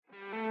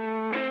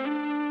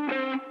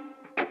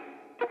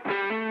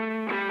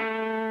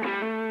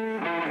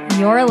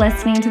You're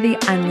listening to the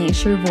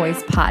Unleash Your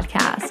Voice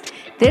podcast.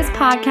 This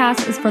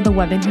podcast is for the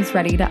woman who's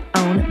ready to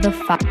own the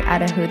fuck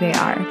out of who they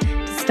are,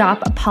 to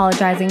stop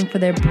apologizing for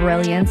their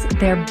brilliance,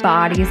 their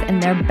bodies,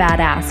 and their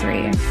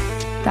badassery.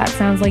 That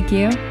sounds like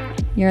you?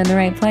 You're in the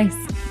right place.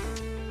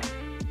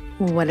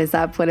 What is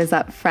up,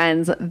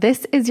 friends?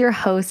 This is your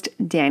host,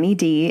 Danny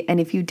D. And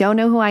if you don't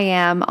know who I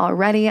am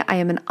already, I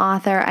am an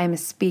author, I am a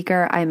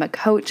speaker, I am a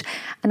coach,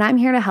 and I'm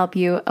here to help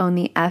you own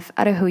the F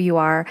out of who you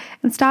are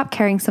and stop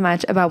caring so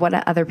much about what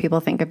other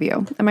people think of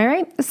you. Am I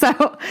right?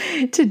 So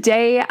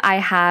today I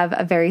have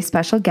a very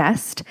special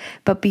guest,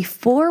 but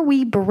before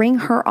we bring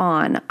her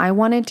on, I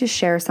wanted to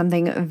share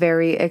something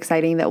very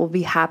exciting that will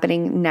be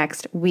happening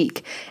next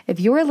week.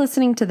 If you are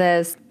listening to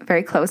this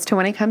very close to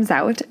when it comes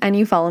out and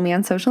you follow me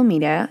on social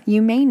media,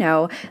 you may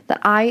know that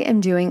I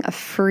am doing a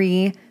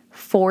free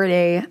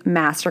 4-day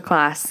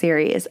masterclass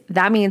series.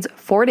 That means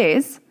 4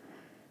 days,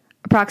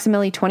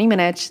 approximately 20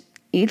 minutes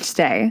each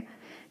day,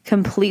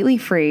 completely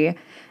free.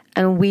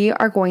 And we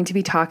are going to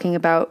be talking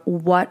about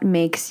what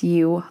makes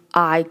you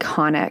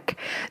iconic.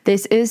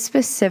 This is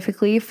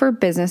specifically for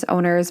business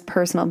owners,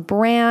 personal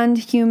brand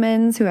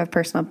humans who have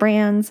personal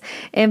brands,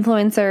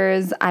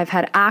 influencers. I've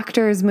had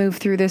actors move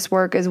through this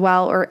work as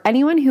well, or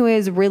anyone who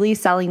is really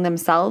selling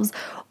themselves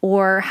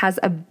or has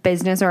a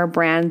business or a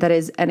brand that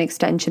is an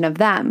extension of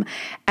them.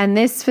 And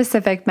this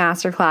specific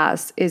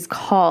masterclass is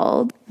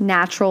called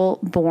Natural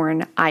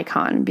Born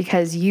Icon,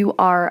 because you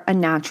are a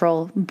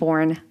natural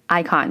born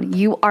icon.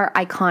 You are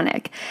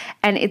iconic.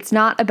 And it's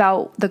not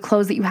about the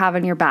clothes that you have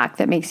on your back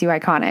that makes you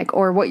iconic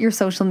or what your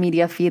social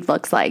media feed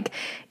looks like.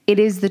 It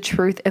is the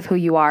truth of who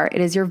you are.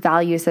 It is your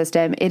value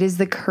system. It is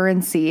the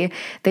currency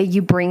that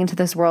you bring into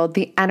this world,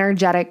 the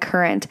energetic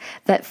current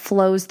that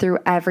flows through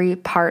every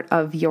part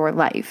of your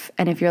life.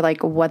 And if you're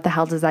like, what the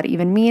hell does that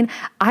even mean?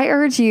 I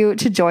urge you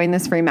to join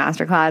this free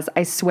masterclass.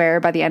 I swear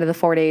by the end of the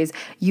 4 days,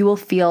 you will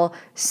feel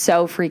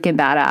so freaking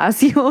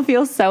badass. You will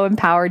feel so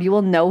empowered. You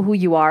will know who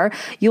you are.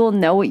 You will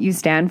know what you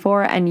stand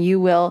for, and you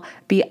will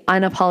be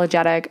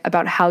unapologetic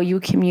about how you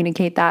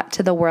communicate that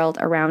to the world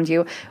around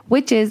you,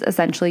 which is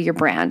essentially your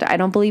brand. I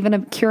don't believe in a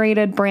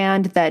curated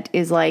brand that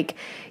is like,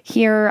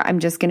 here, I'm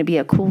just going to be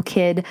a cool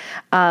kid,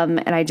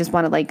 and I just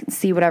want to like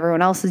see what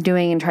everyone else is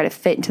doing and try to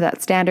fit into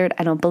that standard.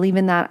 I don't believe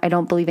in that. I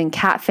don't believe in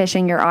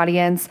catfishing your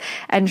audience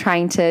and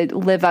trying to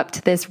live up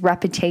to this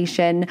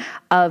reputation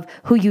of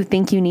who you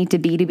think you need to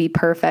be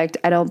perfect.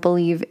 I don't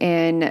believe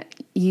in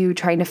you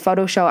trying to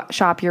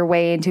Photoshop your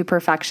way into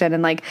perfection.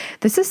 And like,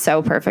 this is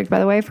so perfect, by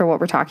the way, for what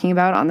we're talking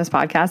about on this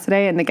podcast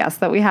today and the guests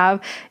that we have.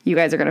 You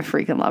guys are going to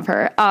freaking love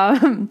her.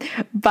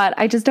 But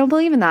I just don't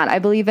believe in that. I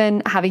believe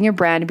in having your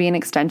brand be an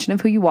extension of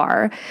who you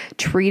are,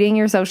 treating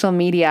your social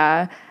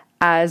media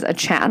as a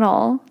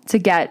channel to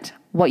get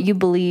what you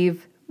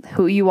believe,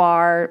 who you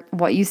are,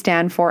 what you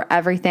stand for,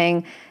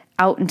 everything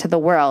out into the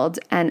world,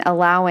 and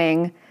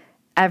allowing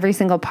every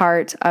single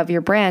part of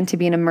your brand to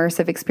be an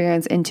immersive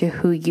experience into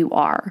who you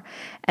are,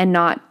 and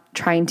not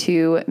trying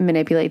to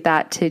manipulate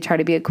that to try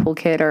to be a cool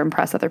kid or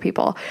impress other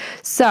people.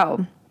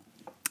 So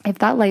if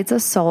that lights a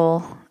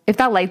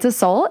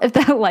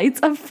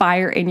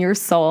fire in your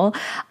soul,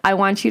 I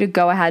want you to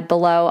go ahead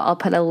below. I'll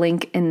put a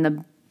link in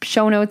the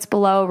show notes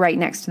below, right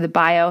next to the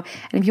bio.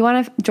 And if you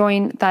want to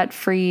join that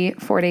free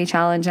 4-day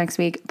challenge next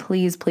week,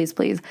 please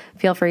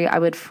feel free. I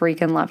would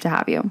freaking love to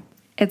have you.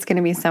 It's going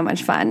to be so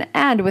much fun.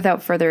 And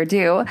without further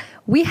ado,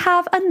 we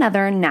have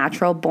another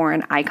natural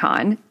born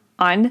icon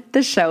on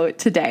the show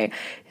today.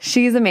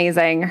 She's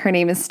amazing. Her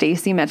name is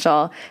Stacey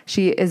Mitchell.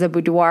 She is a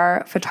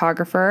boudoir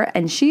photographer,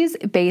 and she's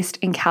based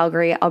in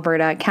Calgary,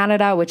 Alberta,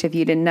 Canada, which if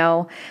you didn't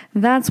know,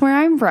 that's where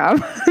I'm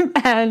from.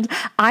 And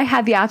I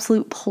had the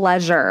absolute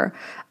pleasure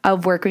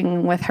of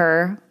working with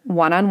her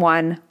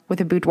one-on-one with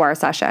a boudoir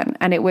session.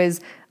 And it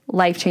was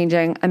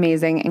life-changing,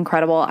 amazing,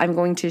 incredible. I'm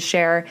going to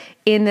share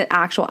in the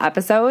actual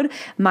episode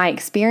my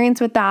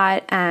experience with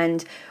that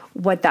and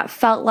what that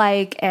felt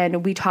like.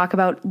 And we talk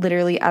about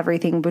literally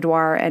everything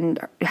boudoir and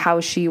how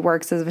she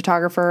works as a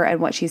photographer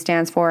and what she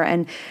stands for.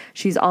 And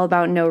she's all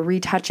about no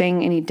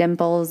retouching any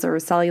dimples or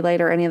cellulite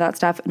or any of that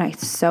stuff. And I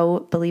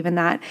so believe in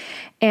that.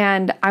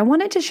 And I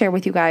wanted to share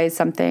with you guys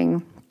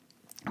something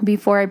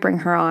before I bring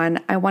her on.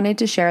 I wanted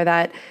to share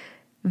that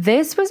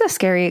this was a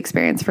scary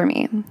experience for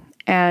me.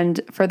 And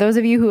for those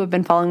of you who have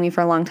been following me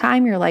for a long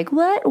time, you're like,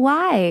 what?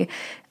 Why?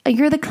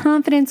 You're the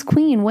confidence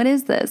queen. What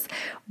is this?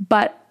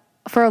 But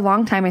for a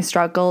long time, I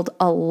struggled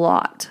a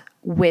lot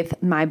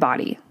with my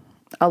body.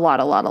 A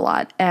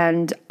lot.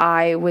 And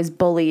I was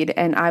bullied,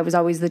 and I was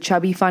always the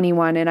chubby, funny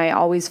one. And I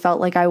always felt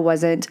like I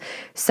wasn't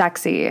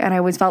sexy. And I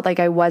always felt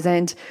like I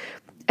wasn't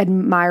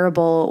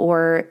admirable,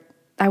 or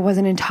I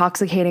wasn't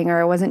intoxicating,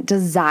 or I wasn't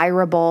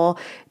desirable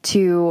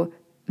to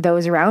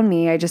those around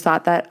me. I just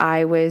thought that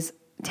I was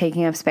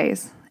taking up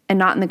space, and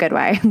not in the good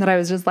way, that I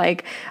was just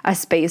like a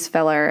space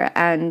filler,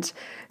 and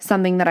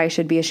something that I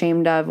should be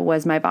ashamed of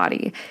was my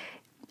body.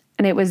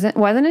 And it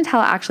wasn't until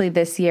actually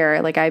this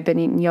year, like I've been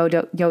eating yo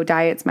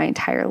diets my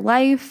entire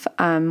life.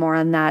 More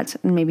on that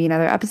in maybe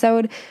another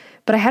episode.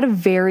 But I had a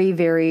very,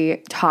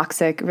 very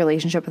toxic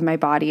relationship with my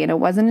body. And it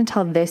wasn't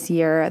until this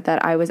year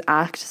that I was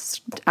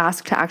asked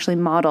to actually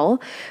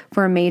model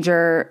for a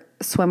major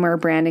swimwear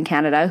brand in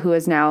Canada who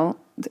has now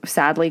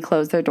sadly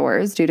closed their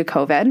doors due to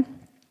COVID.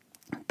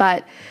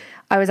 But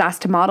I was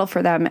asked to model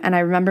for them. And I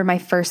remember my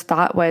first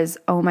thought was,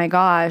 oh my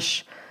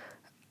gosh,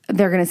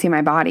 they're going to see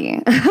my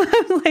body.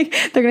 Like,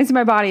 they're going to see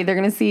my body. They're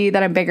going to see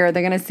that I'm bigger.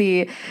 They're going to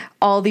see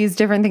all these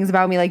different things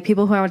about me. Like,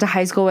 people who I went to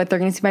high school with, they're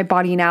going to see my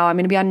body now. I'm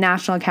going to be on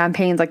national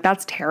campaigns. Like,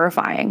 that's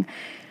terrifying.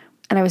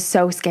 And I was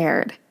so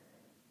scared.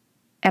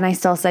 And I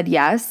still said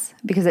yes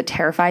because it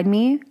terrified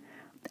me.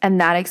 And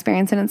that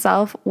experience in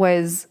itself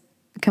was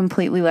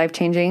completely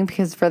life-changing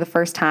because for the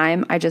first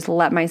time, I just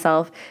let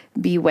myself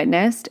be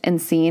witnessed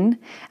and seen.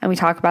 And we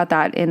talk about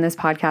that in this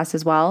podcast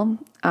as well,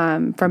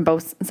 from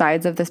both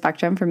sides of the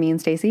spectrum, for me and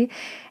Stacey.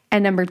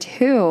 And number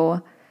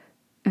two,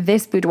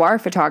 this boudoir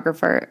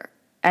photographer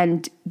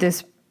and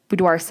this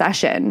boudoir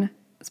session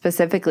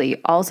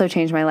specifically also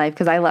changed my life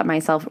because I let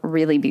myself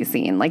really be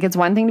seen. Like, it's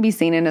one thing to be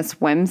seen in a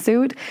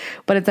swimsuit,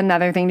 but it's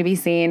another thing to be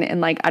seen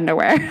in like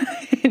underwear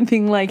and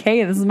being like,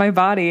 hey, this is my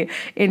body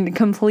in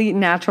complete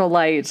natural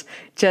light,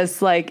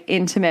 just like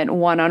intimate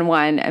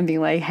one-on-one, and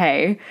being like,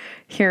 hey,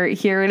 here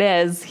it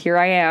is. Here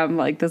I am.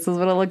 Like, this is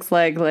what it looks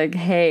like. Like,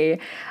 hey,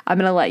 I'm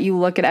going to let you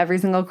look at every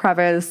single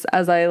crevice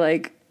as I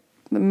like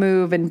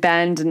move and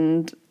bend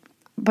and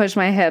push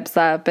my hips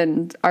up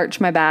and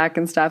arch my back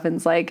and stuff. And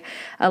it's like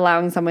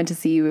allowing someone to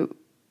see you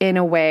in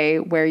a way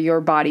where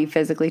your body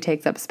physically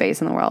takes up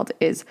space in the world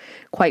is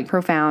quite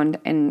profound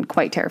and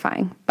quite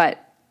terrifying,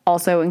 but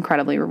also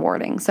incredibly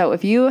rewarding. So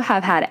if you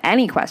have had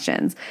any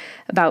questions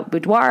about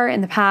boudoir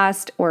in the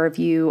past, or if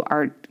you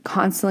are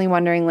constantly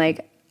wondering,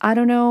 like, I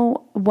don't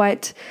know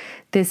what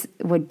this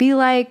would be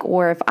like,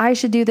 or if I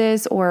should do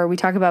this, or we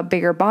talk about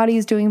bigger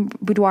bodies doing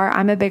boudoir.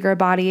 I'm a bigger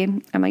body.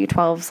 I'm like a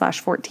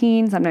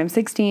 12/14, sometimes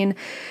 16.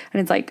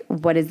 And it's like,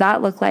 what does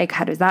that look like?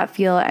 How does that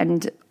feel?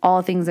 And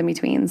all things in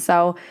between.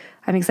 So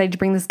I'm excited to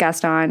bring this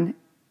guest on.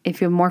 If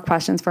you have more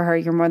questions for her,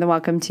 you're more than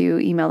welcome to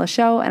email the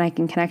show and I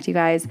can connect you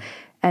guys.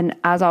 And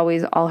as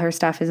always, all her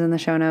stuff is in the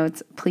show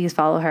notes. Please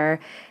follow her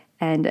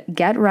and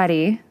get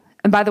ready.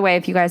 And by the way,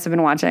 if you guys have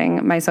been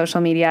watching my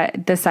social media,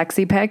 the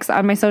sexy pics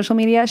on my social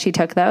media, she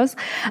took those.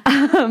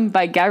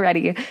 But get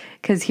ready,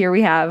 because here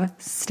we have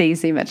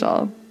Stacey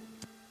Mitchell.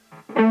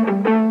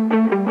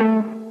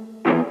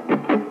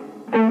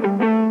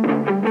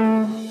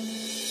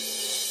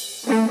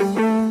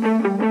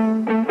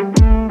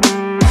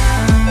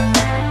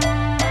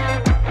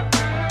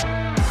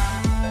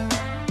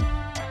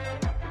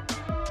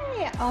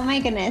 Oh my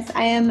goodness,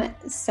 I am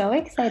so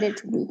excited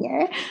to be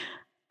here.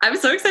 I'm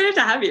so excited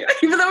to have you.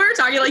 Even though we were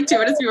talking like 2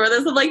 minutes before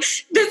this, I'm like,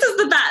 this is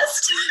the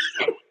best.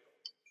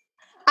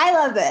 I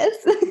love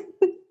this.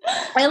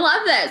 I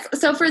love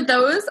this. So for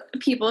those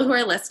people who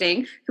are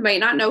listening who might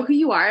not know who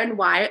you are and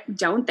why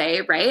don't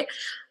they, right?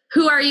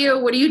 Who are you?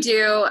 What do you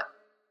do?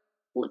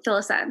 Fill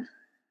us in.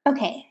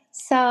 Okay,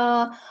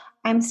 so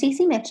I'm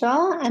Stacey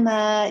Mitchell. I'm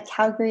a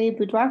Calgary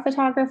boudoir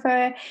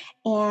photographer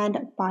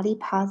and body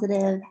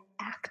positive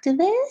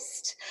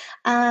activist.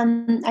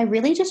 I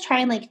really just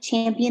try and like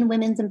champion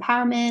women's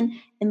empowerment,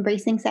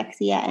 embracing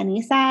sexy at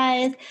any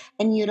size,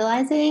 and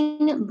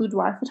utilizing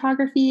boudoir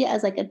photography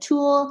as like a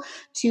tool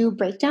to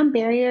break down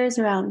barriers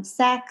around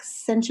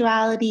sex,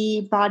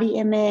 sensuality, body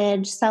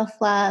image,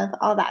 self-love,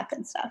 all that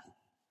good stuff.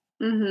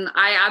 Mm-hmm.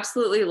 I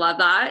absolutely love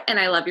that. And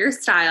I love your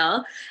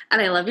style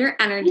and I love your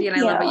energy and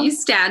I love what you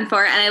stand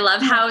for. And I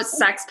love how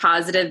sex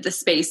positive the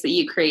space that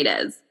you create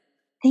is.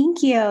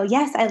 Thank you.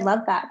 Yes, I love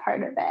that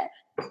part of it.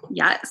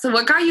 Yeah. So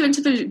what got you into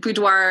the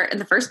boudoir in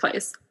the first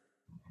place?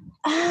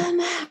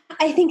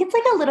 I think it's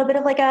like a little bit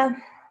of like a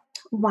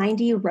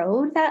windy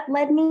road that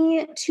led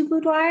me to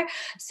boudoir.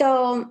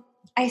 So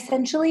I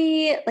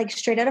essentially, like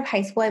straight out of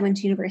high school, I went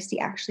to university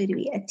actually to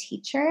be a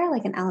teacher,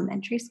 like an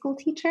elementary school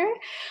teacher,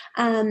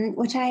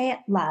 which I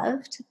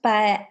loved.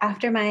 But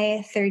after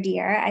my third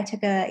year, I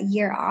took a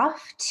year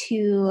off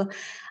to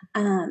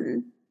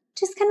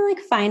just kind of like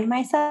find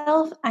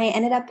myself. I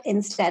ended up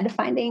instead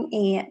finding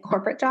a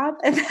corporate job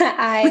that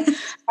I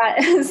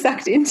got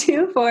sucked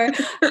into for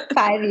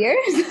 5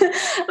 years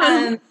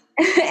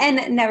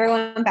and never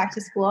went back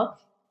to school.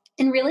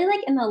 And really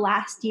like in the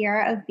last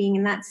year of being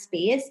in that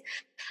space,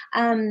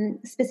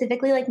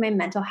 specifically like my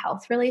mental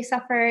health really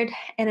suffered,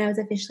 and I was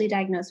officially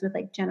diagnosed with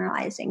like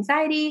generalized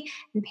anxiety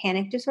and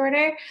panic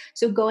disorder.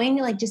 So going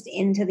like just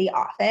into the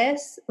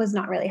office was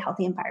not really a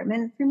healthy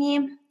environment for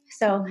me.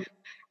 So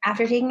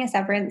after taking a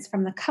severance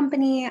from the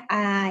company,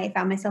 I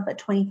found myself at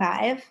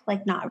 25,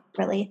 like not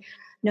really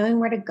knowing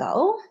where to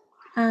go.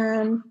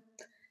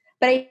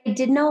 But I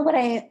did know what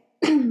I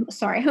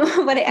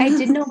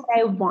did know what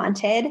I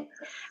wanted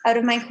out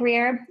of my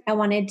career. I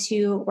wanted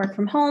to work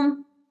from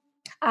home.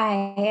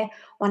 I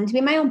wanted to be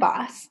my own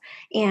boss,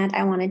 and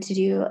I wanted to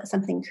do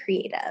something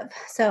creative.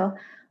 So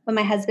when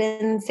my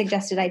husband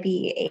suggested I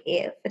be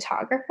a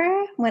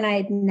photographer when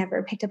I'd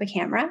never picked up a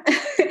camera.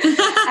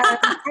 I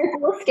was a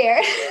little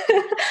scared.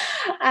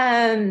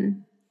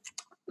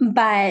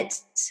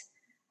 But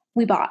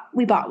we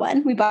bought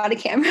one. We bought a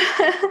camera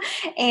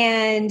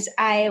and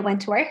I went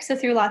to work. So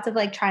through lots of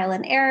like trial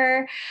and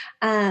error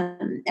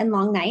and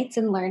long nights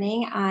and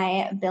learning,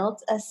 I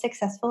built a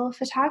successful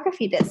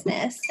photography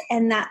business.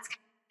 And that's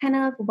kind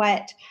of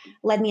what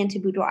led me into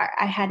boudoir.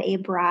 I had a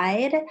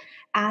bride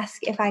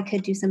ask if I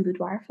could do some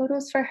boudoir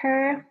photos for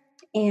her.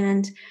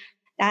 And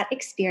that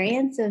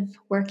experience of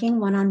working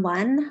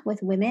one-on-one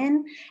with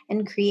women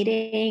and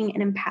creating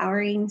an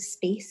empowering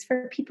space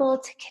for people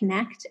to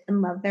connect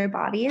and love their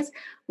bodies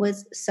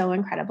was so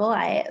incredible.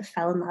 I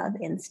fell in love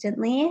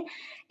instantly.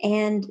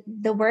 And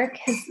the work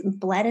has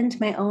bled into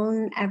my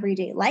own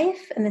everyday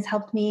life and has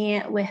helped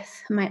me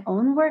with my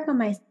own work on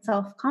my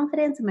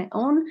self-confidence and my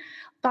own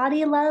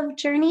body love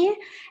journey.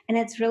 And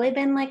it's really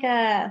been like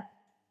a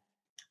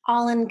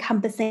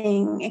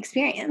all-encompassing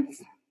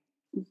experience.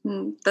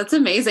 Mm-hmm. That's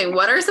amazing.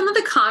 What are some of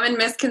the common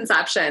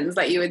misconceptions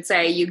that you would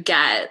say you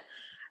get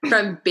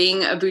from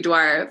being a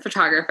boudoir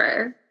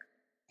photographer?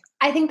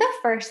 I think the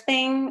first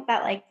thing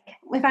that, like,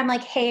 if I'm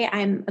like, hey,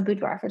 I'm a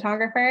boudoir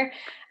photographer,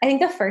 I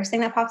think the first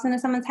thing that pops into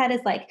someone's head is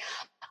like,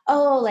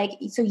 oh, like,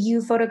 so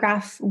you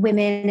photograph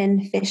women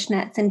in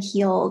fishnets and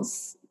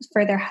heels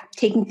for their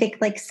taking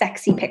like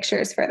sexy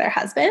pictures for their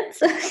husbands.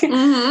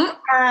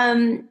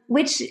 Mm-hmm.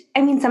 Which,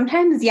 I mean,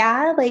 sometimes,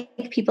 yeah,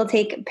 like people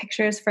take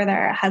pictures for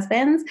their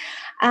husbands.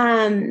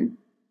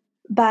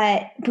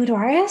 But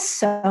boudoir is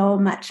so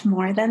much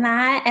more than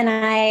that. And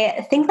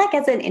I think like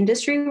as an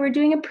industry, we're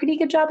doing a pretty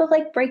good job of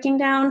like breaking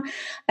down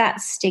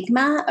that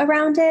stigma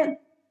around it.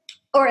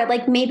 Or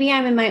like maybe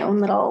I'm in my own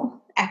little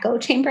echo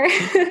chamber,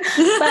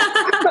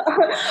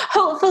 but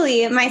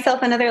hopefully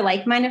myself and other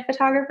like-minded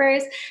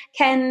photographers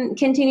can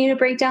continue to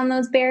break down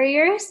those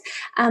barriers.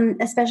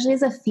 Especially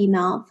as a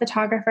female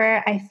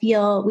photographer, I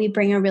feel we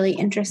bring a really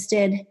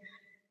interesting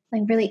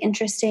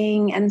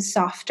and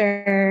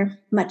softer,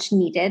 much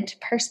needed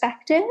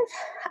perspective.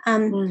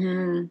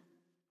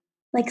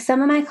 Like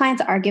some of my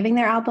clients are giving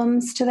their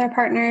albums to their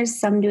partners.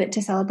 Some do it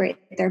to celebrate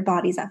their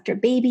bodies after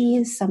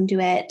babies. Some do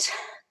it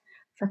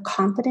for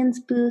confidence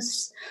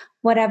boosts.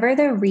 Whatever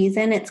the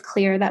reason, it's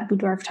clear that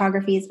boudoir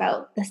photography is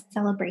about the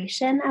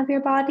celebration of your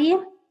body.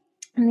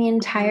 And the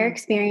entire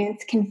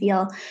experience can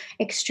feel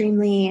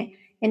extremely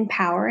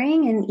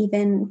empowering and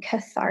even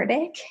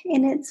cathartic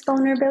in its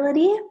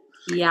vulnerability.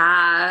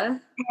 Yeah.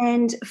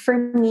 And for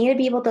me to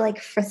be able to like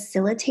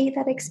facilitate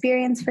that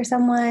experience for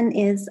someone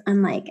is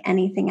unlike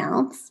anything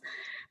else.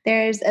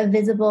 There's a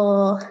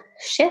visible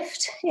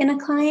shift in a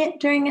client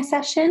during a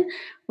session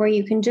where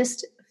you can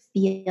just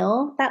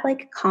feel that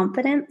like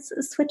confidence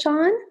switch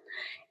on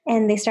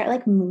and they start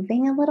like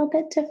moving a little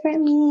bit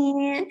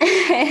differently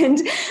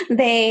and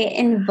they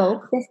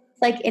invoke this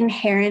like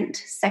inherent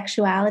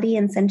sexuality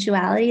and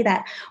sensuality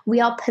that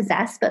we all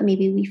possess, but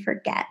maybe we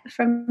forget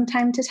from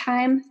time to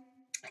time.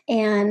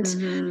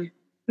 And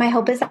my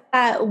hope is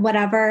that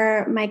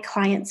whatever my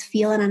clients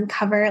feel and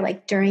uncover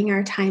like during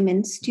our time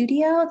in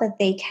studio, that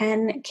they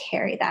can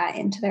carry that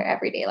into their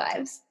everyday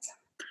lives.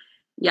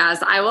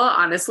 Yes, I will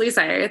honestly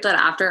say that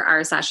after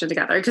our session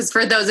together, because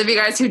for those of you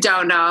guys who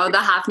don't know, the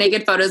half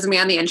naked photos of me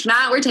on the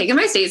internet were taken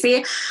by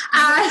Stacey.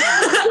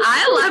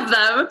 I love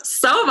them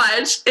so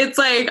much. It's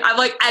like, I'm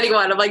like,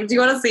 anyone, I'm like, do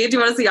you want to see it? Do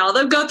you want to see all of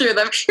them? Go through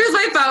them. Here's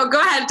my phone.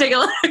 Go ahead and take a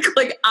look.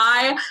 Like,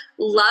 I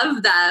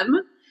love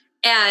them.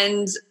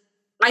 And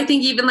I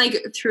think even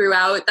like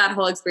throughout that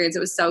whole experience, it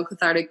was so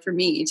cathartic for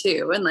me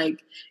too. And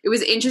like, it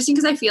was interesting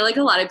because I feel like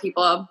a lot of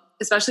people,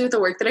 especially with the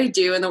work that I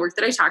do and the work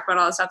that I talk about,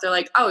 all this stuff, they're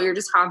like, oh, you're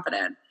just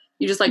confident.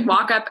 You just like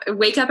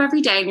wake up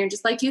every day and you're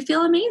just like, you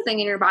feel amazing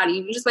in your body.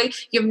 You just like,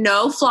 you have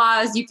no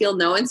flaws. You feel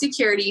no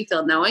insecurity. You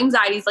feel no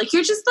anxieties. Like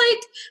you're just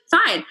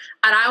like fine.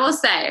 And I will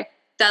say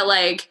that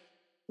like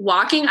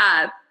walking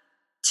up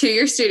to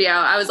your studio,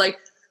 I was like,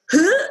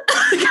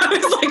 I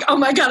was like, oh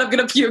my God, I'm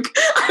going to puke.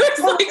 I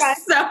was like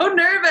so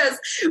nervous.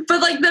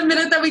 But like the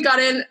minute that we got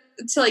in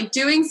to like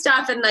doing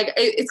stuff and like,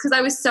 it's because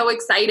I was so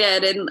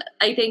excited. And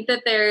I think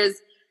that there's,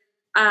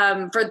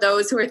 for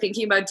those who are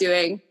thinking about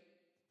doing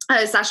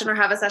a session or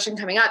have a session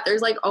coming up,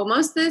 there's like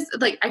almost this,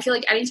 like, I feel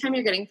like anytime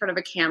you're getting in front of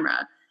a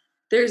camera,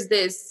 there's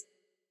this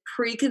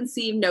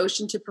preconceived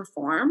notion to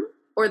perform,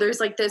 or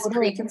there's like this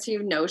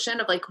preconceived notion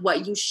of like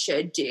what you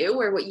should do,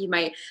 or what you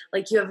might,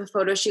 like you have a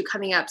photo shoot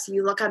coming up, so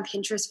you look on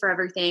Pinterest for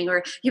everything,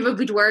 or you have a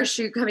boudoir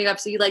shoot coming up,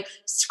 so you like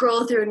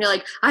scroll through and you're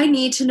like, I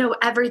need to know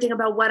everything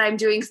about what I'm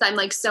doing because I'm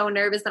like so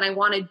nervous and I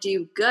want to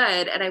do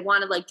good and I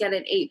want to like get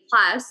an 8+.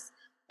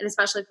 And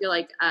especially if you're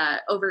like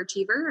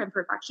overachiever and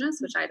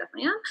perfectionist, which I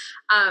definitely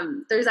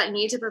am, there's that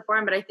need to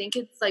perform. But I think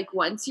it's like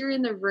once you're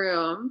in the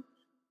room,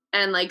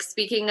 and like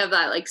speaking of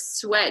that like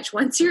switch,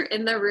 once you're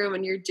in the room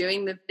and you're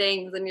doing the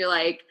things and you're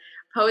like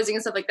posing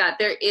and stuff like that,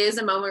 there is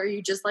a moment where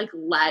you just like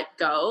let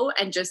go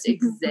and just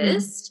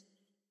exist.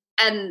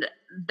 And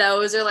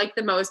those are like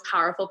the most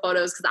powerful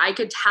photos because I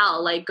could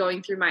tell like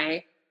going through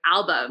my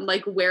album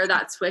like where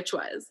that switch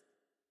was.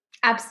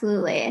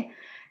 Absolutely.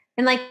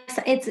 And like,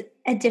 it's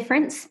a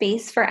different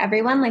space for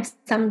everyone. Like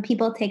some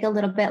people take a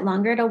little bit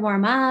longer to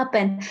warm up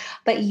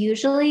but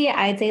usually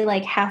I'd say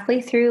like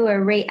halfway through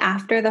or right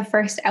after the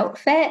first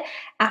outfit,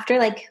 after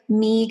like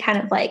me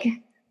kind of like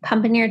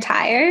pumping your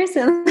tires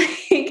and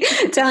like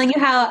telling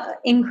you how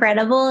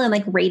incredible and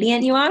like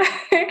radiant you are,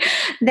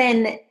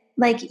 then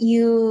like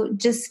you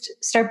just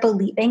start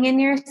believing in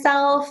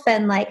yourself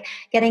and like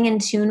getting in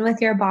tune with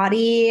your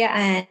body.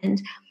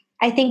 And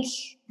I think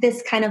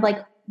this kind of like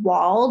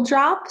wall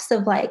drops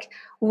of like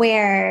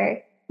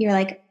where you're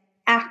like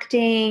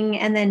acting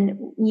and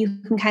then you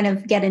can kind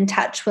of get in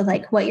touch with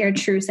like what your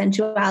true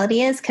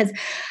sensuality is. Cause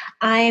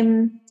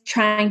I'm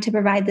trying to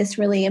provide this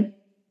really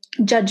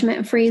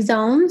judgment-free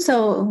zone.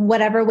 So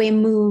whatever way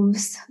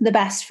moves the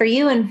best for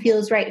you and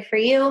feels right for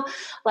you,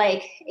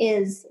 like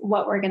is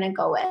what we're going to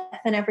go with.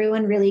 And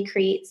everyone really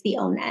creates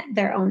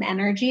their own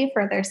energy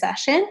for their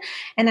session.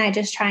 And I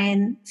just try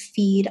and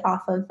feed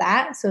off of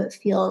that. So it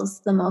feels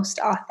the most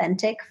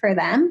authentic for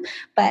them.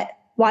 But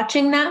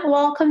watching that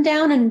wall come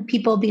down and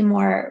people be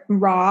more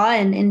raw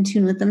and in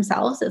tune with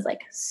themselves is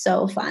like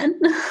so fun.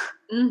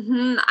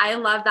 Mm-hmm. I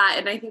love that.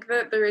 And I think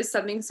that there is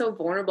something so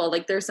vulnerable.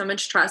 Like there's so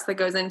much trust that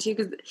goes into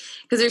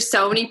because there's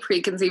so many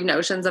preconceived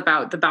notions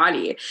about the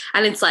body.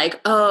 And it's like,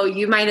 oh,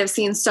 you might have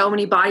seen so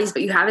many bodies,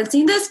 but you haven't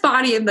seen this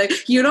body. And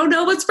like, you don't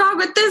know what's wrong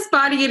with this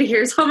body. And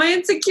here's all my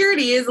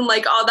insecurities and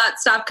like all that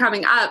stuff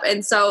coming up.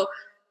 And so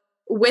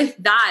with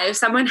that, if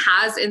someone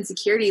has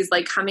insecurities,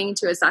 like coming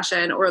to a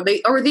session or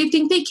they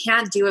think they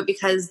can't do it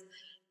because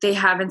they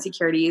have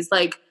insecurities,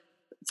 like,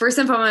 first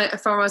and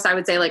foremost, I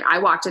would say, like, I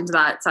walked into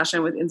that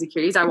session with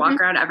insecurities. I walk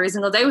around every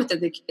single day with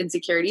the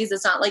insecurities.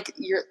 It's not like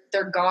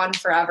they're gone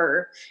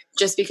forever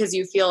just because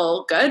you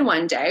feel good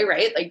one day,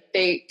 right? Like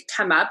they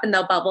come up and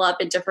they'll bubble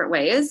up in different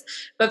ways.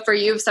 But for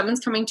you, if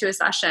someone's coming to a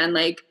session,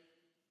 like,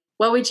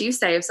 what would you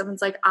say if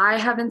someone's like, I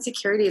have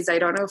insecurities, I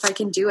don't know if I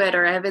can do it,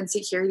 or I have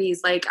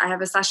insecurities, like I have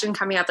a session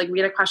coming up, like we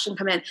had a question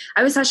come in, I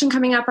have a session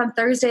coming up on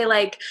Thursday,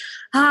 like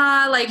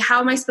how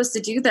am I supposed to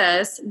do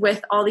this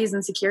with all these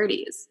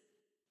insecurities?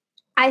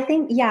 I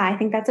think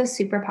that's a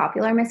super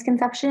popular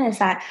misconception is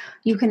that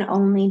you can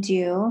only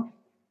do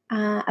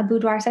a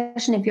boudoir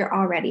session if you're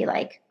already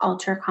like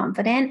ultra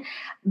confident.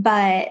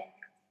 But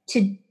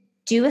to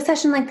do a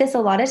session like this, a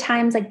lot of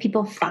times like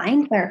people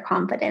find their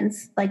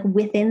confidence like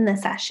within the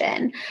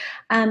session.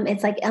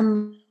 It's like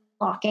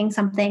unlocking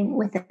something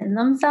within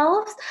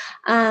themselves.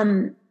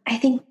 I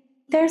think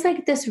there's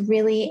like this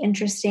really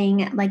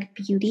interesting like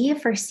beauty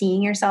for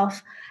seeing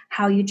yourself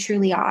how you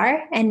truly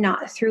are and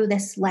not through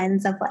this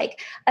lens of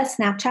like a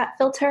Snapchat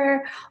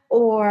filter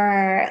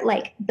or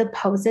like the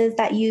poses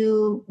that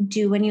you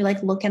do when you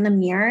like look in the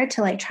mirror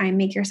to like try and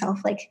make yourself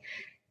like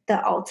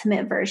the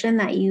ultimate version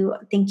that you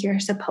think you're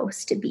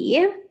supposed to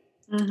be.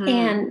 Mm-hmm.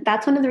 And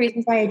that's one of the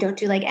reasons why I don't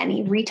do like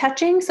any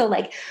retouching. So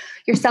like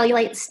your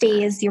cellulite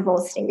stays, your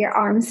rolls stay, your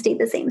arms stay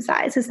the same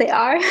size as they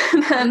are.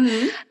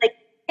 Mm-hmm.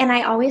 And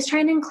I always try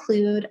and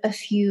include a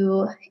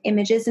few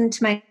images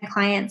into my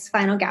clients'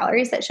 final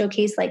galleries that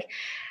showcase like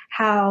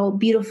how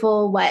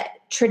beautiful what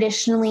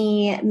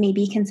traditionally may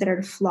be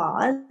considered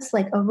flaws,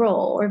 like a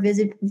roll or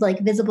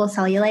visible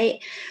cellulite.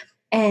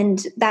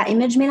 And that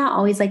image may not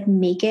always like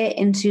make it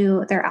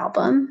into their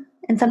album.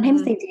 And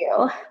sometimes they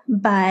do,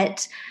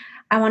 but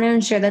I want to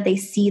ensure that they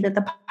see that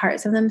the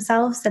parts of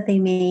themselves that they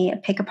may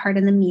pick apart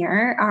in the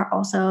mirror are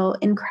also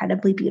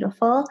incredibly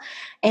beautiful.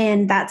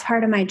 And that's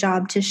part of my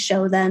job, to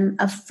show them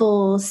a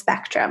full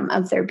spectrum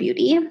of their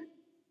beauty.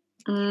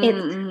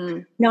 Mm-hmm.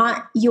 It's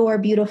not you're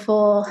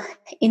beautiful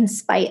in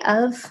spite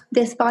of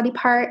this body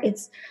part.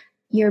 It's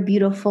you're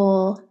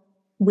beautiful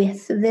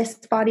with this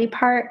body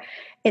part.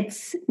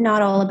 It's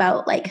not all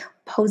about like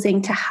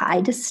posing to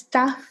hide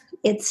stuff.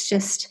 It's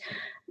just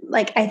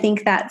like, I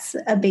think that's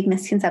a big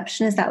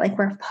misconception, is that like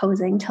we're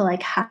posing to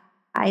like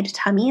hide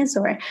tummies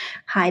or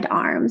hide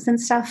arms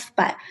and stuff,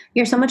 but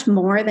you're so much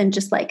more than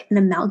just like an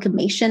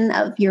amalgamation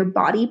of your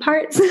body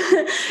parts.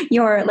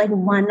 You're like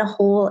one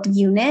whole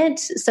unit.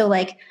 So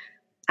like,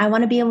 I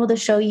want to be able to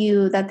show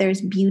you that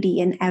there's beauty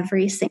in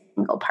every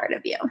single part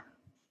of you.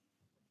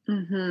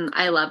 Mm-hmm.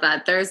 I love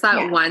that. There's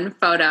that one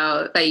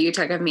photo that you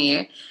took of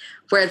me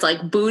where it's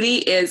like booty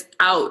is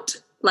out.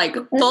 Like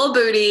full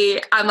booty.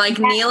 I'm like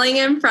kneeling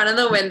in front of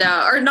the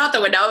window, or not the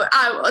window.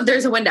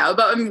 There's a window,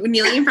 but I'm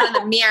kneeling in front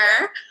of the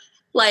mirror,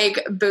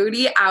 like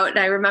booty out. And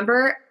I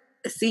remember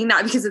seeing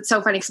that because it's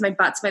so funny because my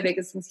butt's my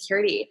biggest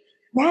insecurity.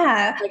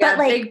 Yeah. Like a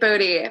big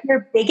booty.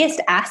 Your biggest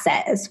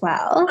asset as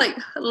well. Like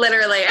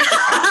literally,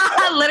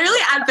 literally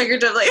and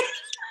figuratively.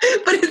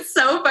 But it's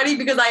so funny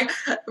because I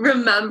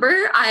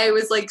remember I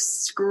was like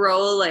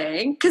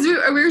scrolling because we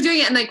were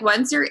doing it. And like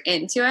once you're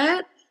into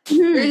it,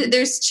 mm-hmm.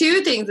 There's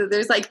two things.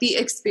 There's like the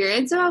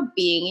experience about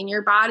being in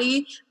your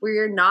body where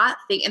you're not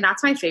thinking, and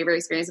that's my favorite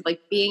experience of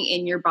like being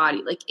in your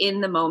body, like in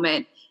the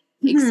moment,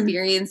 mm-hmm.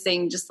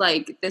 experiencing just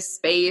like this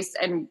space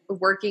and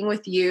working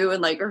with you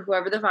and like, or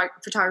whoever the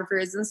photographer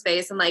is in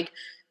space, and like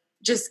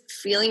just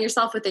feeling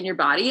yourself within your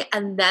body.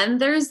 And then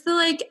there's the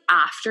like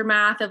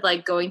aftermath of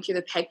like going through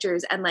the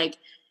pictures and like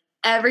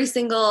every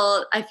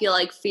single, I feel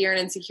like, fear and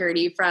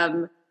insecurity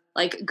from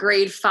like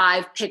grade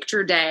 5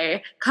 picture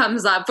day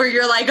comes up where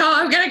you're like, oh,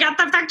 I'm going to get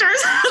the pictures.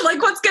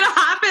 Like, what's going to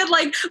happen?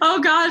 Like, oh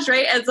gosh.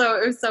 Right. And so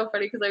it was so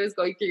funny because I was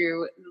going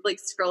through, like,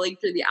 scrolling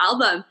through the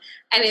album,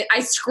 and I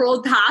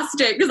scrolled past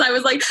it because I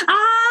was like,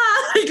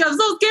 like, I'm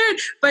so scared.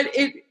 But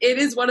it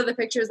is one of the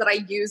pictures that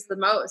I use the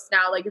most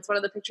now. Like, it's one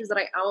of the pictures that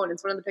I own.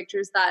 It's one of the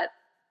pictures that,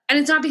 and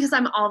it's not because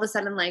I'm all of a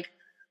sudden like,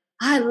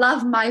 I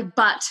love my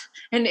butt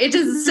and it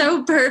is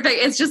so perfect.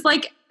 It's just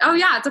like, oh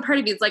yeah, it's a part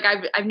of me. It's like,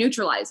 I've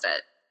neutralized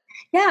it.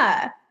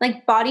 Yeah.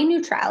 Like body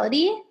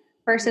neutrality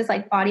versus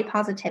like body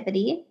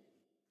positivity.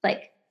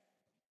 Like,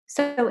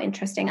 so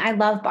interesting. I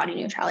love body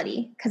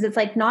neutrality because it's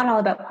like not all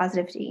about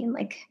positivity.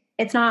 Like,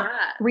 it's not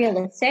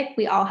realistic.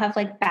 We all have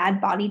like bad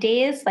body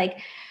days. Like,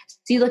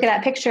 so you look at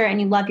that picture and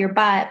you love your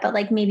butt, but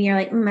like maybe you're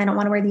like, I don't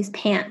want to wear these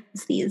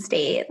pants these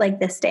days, like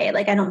this day.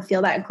 Like, I don't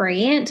feel that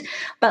great.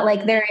 But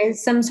like, there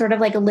is some sort of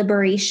like a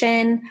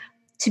liberation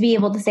to be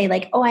able to say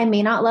like, oh, I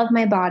may not love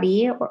my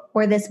body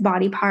or this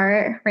body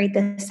part right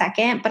this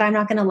second, but I'm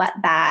not going to let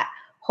that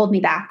hold me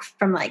back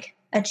from like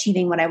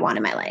achieving what I want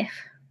in my life.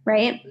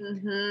 Right.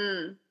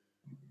 Mm-hmm.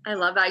 I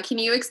love that. Can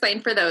you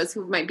explain for those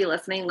who might be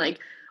listening, like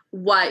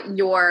what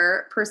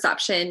your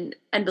perception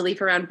and belief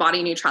around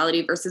body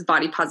neutrality versus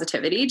body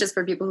positivity, just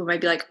for people who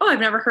might be like, oh, I've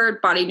never heard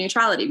body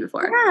neutrality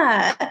before.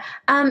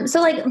 Yeah.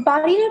 So like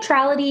body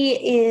neutrality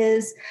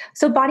is,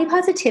 so body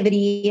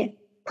positivity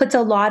puts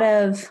a lot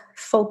of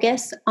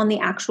focus on the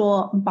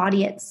actual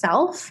body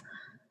itself,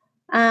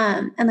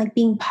 and like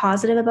being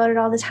positive about it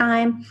all the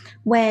time,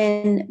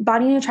 when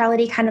body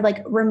neutrality kind of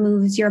like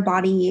removes your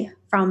body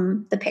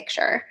from the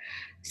picture.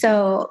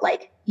 So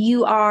like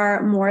you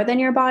are more than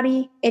your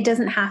body. It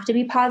doesn't have to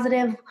be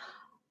positive.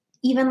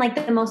 Even like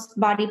the most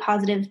body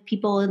positive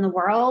people in the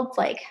world,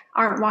 like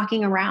aren't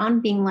walking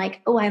around being like,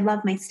 oh, I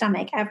love my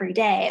stomach every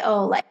day.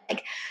 Oh,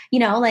 like, you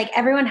know, like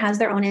everyone has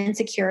their own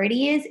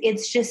insecurities.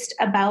 It's just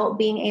about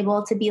being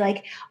able to be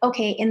like,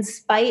 okay, in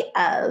spite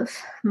of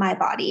my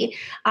body,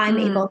 I'm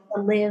able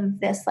to live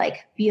this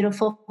like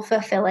beautiful,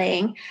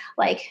 fulfilling,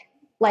 like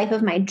life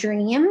of my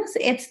dreams.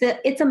 It's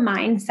a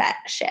mindset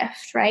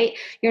shift, right?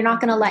 You're not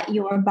going to let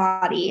your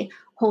body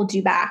hold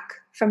you back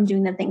from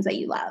doing the things that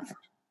you love.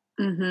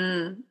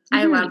 Mm-hmm.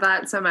 I love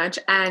that so much.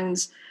 And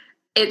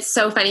it's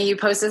so funny. You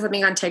posted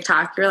something on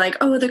TikTok. You're like,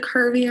 oh, the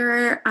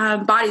curvier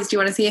bodies. Do you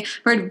want to see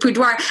my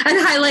boudoir?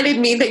 And highlighted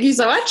me. Thank you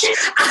so much.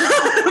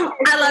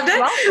 I loved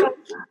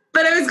it.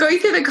 But I was going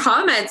through the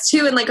comments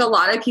too. And like a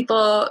lot of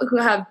people who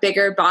have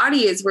bigger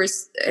bodies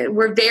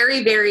were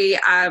very, very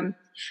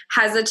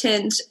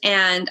hesitant.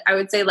 And I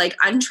would say like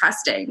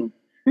untrusting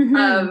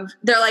of,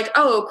 they're like,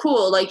 oh,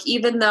 cool. Like,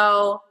 even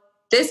though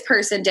this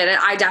person did it,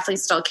 I definitely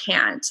still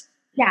can't.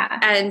 Yeah.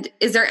 And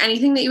is there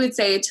anything that you would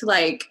say to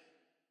like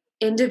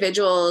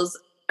individuals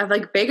of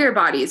like bigger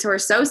bodies who are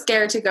so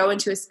scared to go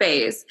into a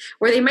space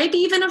where they might be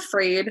even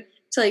afraid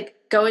to like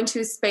go into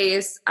a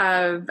space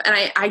of,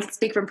 and I can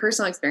speak from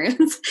personal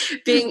experience,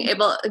 being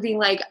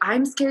like,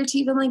 I'm scared to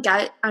even like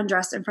get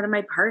undressed in front of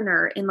my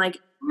partner in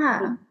like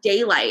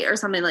daylight or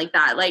something like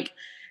that. Like,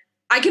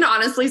 I can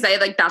honestly say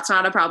like that's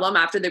not a problem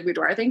after the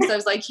boudoir thing. So I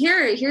was like,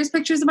 here's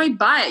pictures of my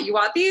butt. You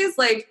want these?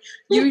 Like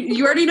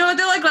you already know what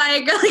they look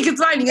like. Like,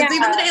 it's fine. You can see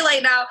them in the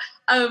daylight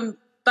now.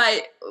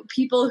 But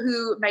people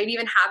who might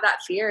even have that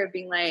fear of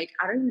being like,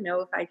 I don't even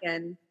know if I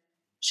can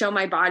show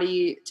my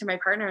body to my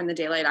partner in the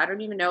daylight. I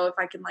don't even know if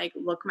I can like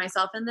look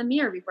myself in the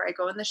mirror before I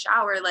go in the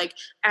shower. Like,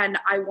 and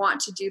I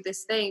want to do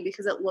this thing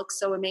because it looks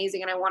so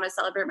amazing and I want to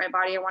celebrate my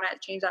body. I want to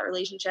change that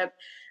relationship.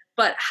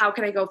 But how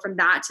can I go from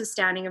that to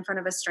standing in front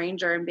of a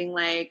stranger and being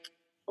like,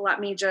 let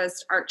me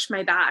just arch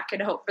my back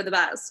and hope for the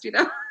best, you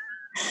know?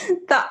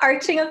 The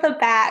arching of the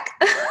back.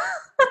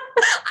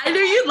 I knew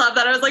you'd love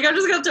that. I was like, I'm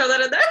just going to throw that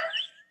in there.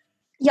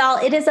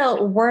 Y'all, it is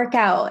a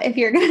workout if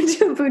you're going to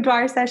do a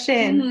boudoir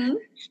session.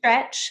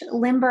 Stretch,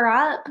 limber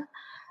up,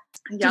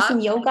 do some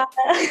yoga.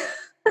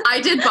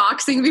 I did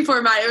boxing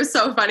before mine. It was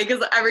so funny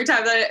because every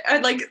time that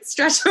I'd like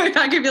stretch my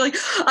back and be like,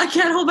 I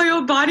can't hold my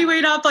own body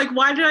weight up. Like,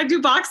 why did I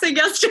do boxing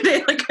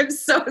yesterday? Like, I'm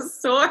so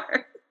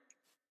sore.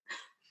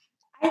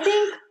 I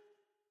think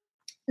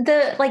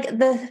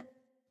the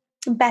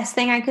best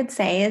thing I could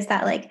say is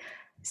that like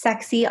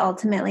sexy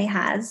ultimately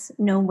has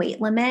no weight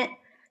limit.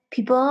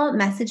 People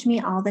message me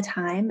all the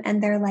time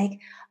and they're like,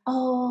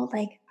 oh,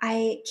 like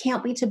I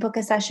can't wait to book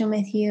a session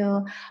with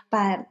you,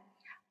 but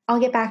I'll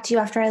get back to you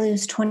after I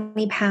lose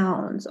 20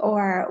 pounds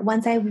or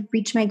once I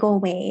reach my goal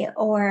weight.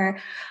 Or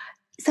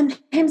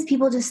sometimes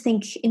people just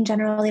think in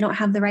general they don't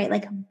have the right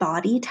like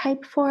body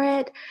type for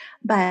it.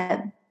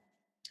 But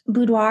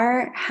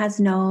boudoir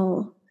has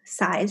no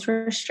size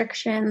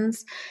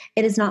restrictions.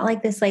 It is not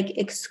like this like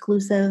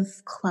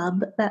exclusive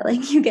club that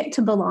like you get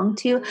to belong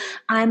to.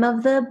 I'm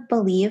of the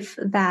belief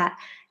that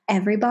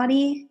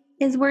everybody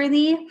is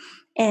worthy,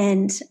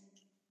 and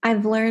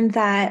I've learned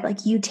that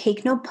like you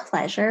take no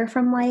pleasure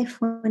from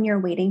life when you're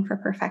waiting for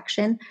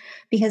perfection,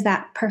 because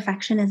that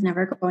perfection is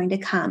never going to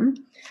come.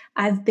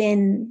 I've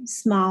been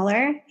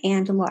smaller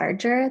and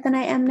larger than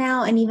I am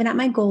now. And even at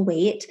my goal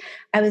weight,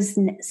 I was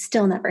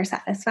still never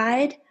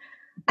satisfied.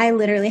 I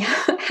literally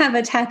have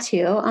a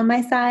tattoo on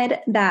my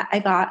side that I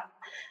got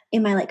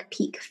in my like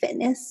peak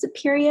fitness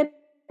period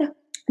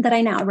that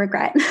I now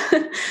regret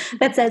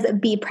that says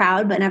be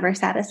proud but never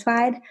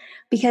satisfied,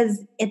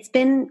 because it's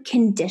been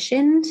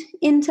conditioned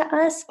into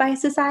us by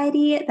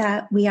society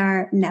that we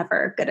are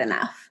never good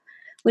enough,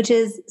 which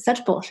is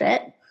such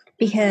bullshit,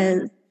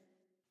 because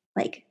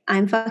like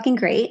I'm fucking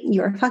great,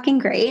 you're fucking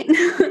great.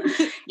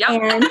 Yep.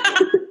 And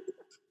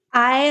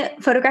I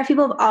photograph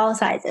people of all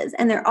sizes,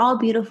 and they're all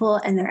beautiful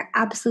and they're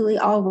absolutely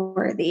all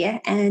worthy.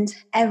 And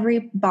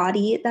every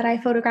body that I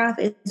photograph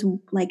is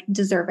like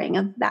deserving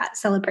of that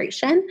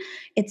celebration.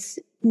 It's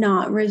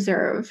not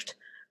reserved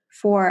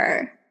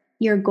for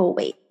your goal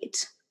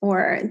weight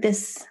or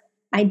this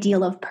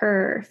ideal of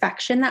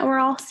perfection that we're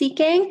all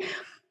seeking.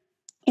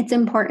 It's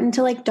important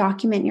to like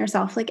document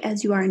yourself like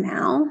as you are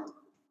now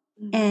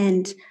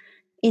and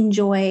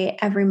enjoy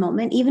every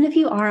moment, even if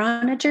you are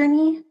on a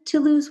journey to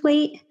lose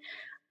weight.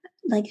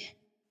 Like,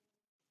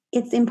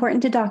 it's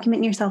important to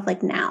document yourself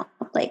like now.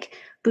 Like,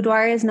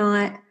 boudoir is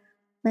not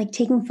like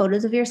taking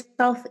photos of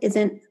yourself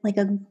isn't like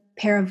a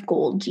pair of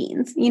gold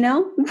jeans, you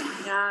know?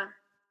 Yeah.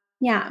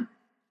 Yeah.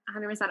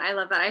 100%. I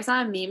love that. I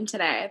saw a meme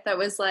today that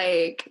was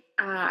like,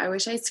 I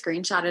wish I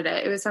screenshotted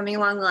it. It was something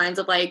along the lines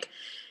of like,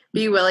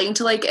 be willing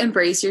to like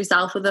embrace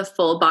yourself with a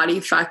full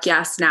body fuck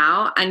yes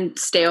now and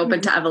stay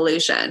open to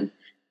evolution.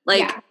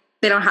 Like,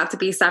 they don't have to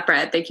be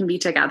separate. They can be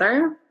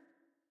together.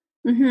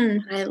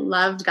 Mm-hmm. I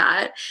loved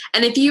that.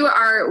 And if you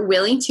are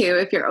willing to,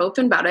 if you're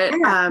open about it,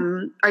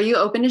 are you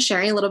open to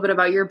sharing a little bit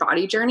about your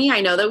body journey?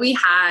 I know that we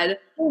had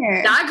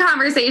that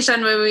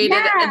conversation when we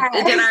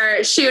did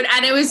our shoot,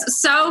 and it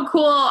was so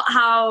cool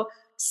how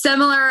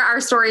similar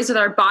our stories with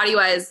our body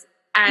was.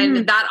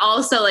 And that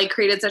also like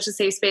created such a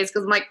safe space,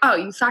 because I'm like, oh,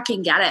 you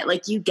fucking get it.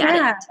 Like, you get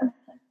it.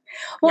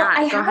 Well,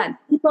 I have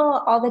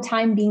people all the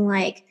time being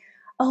like,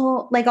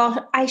 oh, like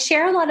I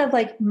share a lot of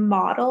like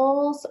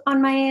models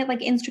on my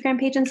like Instagram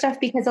page and stuff,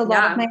 because a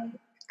lot of my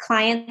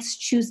clients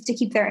choose to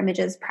keep their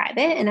images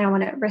private, and I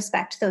want to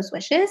respect those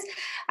wishes.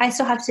 I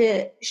still have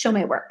to show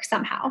my work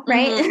somehow,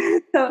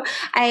 right? So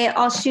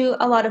I'll shoot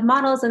a lot of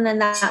models, and then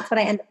that's what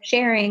I end up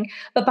sharing.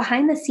 But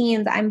behind the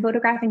scenes, I'm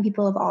photographing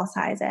people of all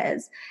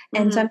sizes.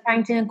 And so I'm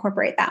trying to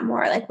incorporate that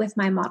more like with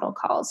my model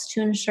calls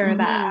to ensure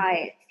that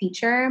I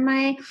feature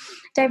my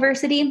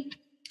diversity.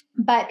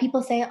 But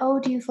people say, oh,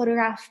 do you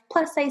photograph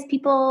plus size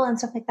people and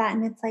stuff like that?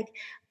 And it's like,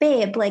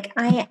 babe, like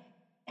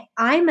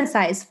I'm a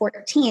size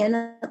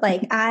 14.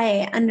 Like,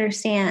 I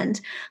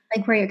understand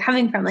like where you're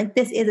coming from. Like,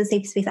 this is a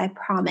safe space. I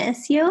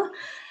promise you.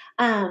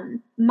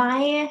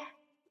 My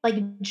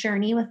like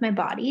journey with my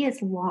body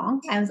is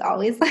long. I was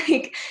always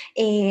like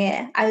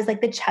I was like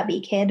the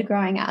chubby kid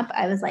growing up.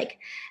 I was like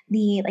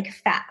the like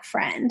fat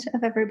friend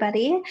of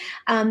everybody.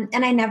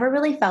 And I never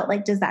really felt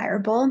like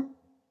desirable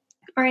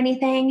or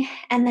anything.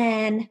 And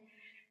then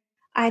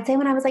I'd say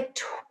when I was like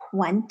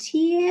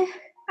 20,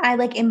 I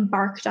like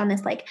embarked on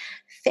this like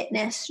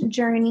fitness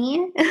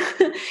journey.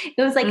 It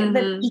was like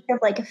the peak of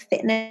like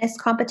fitness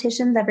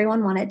competitions.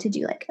 Everyone wanted to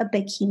do like a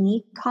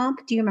bikini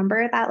comp. Do you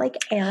remember that like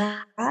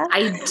era?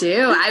 I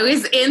do. I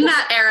was in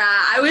that era.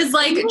 I was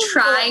like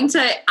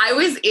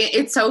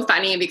it's so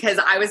funny because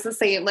I was the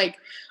same, like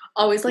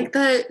always like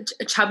the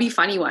chubby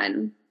funny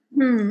one.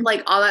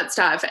 Like all that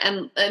stuff,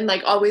 and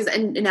like always,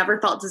 and never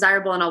felt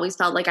desirable, and always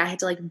felt like I had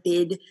to like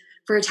bid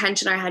for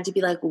attention. I had to be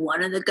like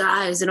one of the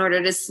guys in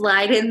order to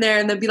slide in there,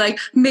 and then be like,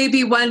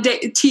 maybe one day,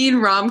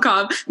 teen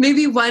rom-com,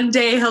 maybe one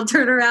day he'll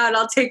turn around,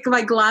 I'll take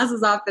my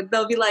glasses off, and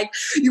they'll be like,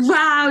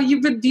 wow,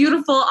 you've been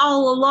beautiful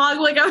all along.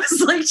 Like, I was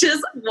like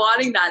just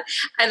wanting that.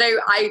 And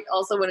I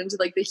also went into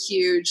like the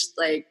huge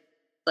like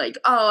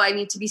oh, I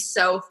need to be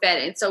so fit.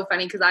 And it's so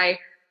funny because I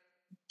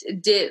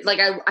did like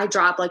I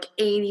dropped like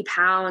 80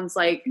 pounds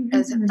like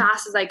as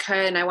fast as I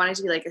could, and I wanted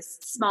to be like as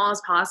small as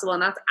possible,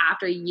 and that's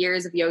after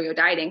years of yo-yo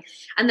dieting.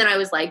 And then I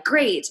was like,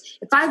 great,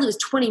 if I lose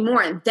 20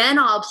 more, then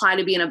I'll apply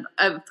to be in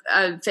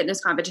a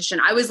fitness competition.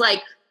 I was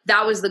like,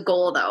 that was the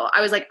goal though. I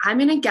was like, I'm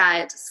gonna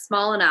get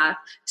small enough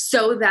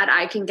so that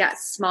I can get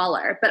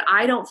smaller, but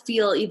I don't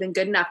feel even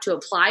good enough to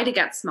apply to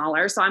get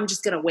smaller, so I'm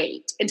just gonna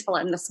wait until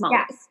I'm the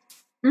smallest.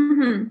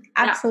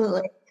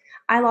 Absolutely.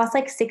 I lost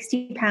like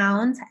 60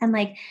 pounds, and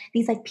like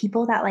these like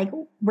people that like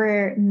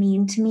were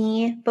mean to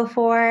me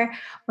before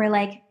were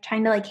like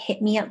trying to like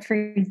hit me up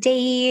for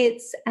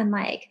dates and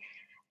like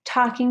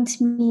talking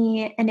to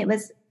me. And it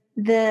was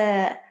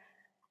the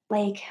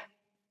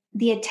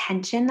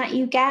attention that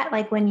you get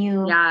like when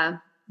you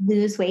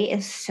lose weight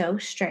is so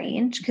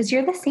strange, because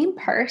you're the same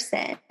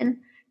person.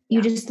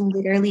 You just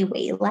literally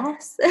weigh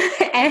less.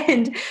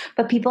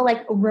 But people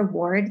like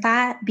reward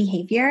that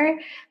behavior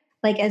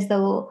like as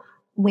though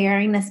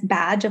wearing this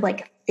badge of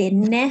like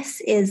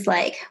thinness is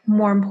like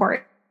more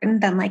important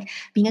than like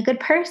being a good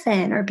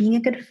person or being a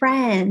good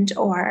friend,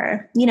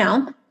 or, you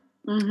know.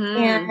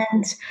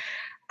 And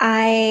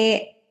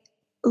I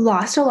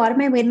lost a lot of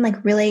my weight in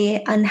like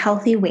really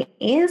unhealthy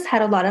ways,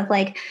 had a lot of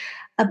like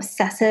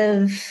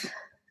obsessive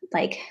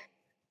like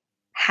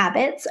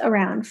habits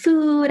around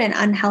food and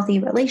unhealthy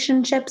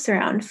relationships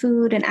around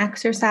food and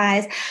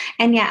exercise.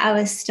 And yet I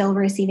was still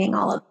receiving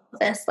all of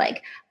this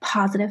like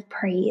positive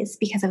praise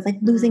because I was like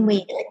losing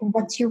weight. Like,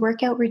 what's your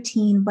workout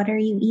routine? What are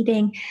you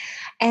eating?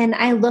 And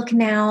I look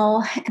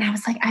now and I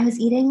was like, I was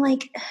eating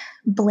like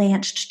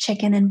blanched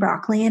chicken and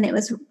broccoli and it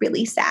was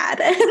really sad.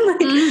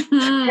 Like,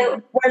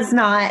 I was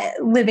not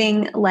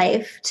living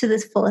life to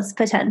this fullest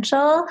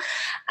potential.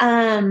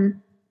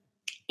 And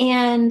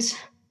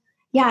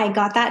yeah, I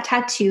got that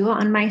tattoo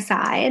on my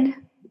side.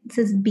 It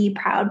says be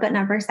proud but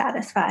never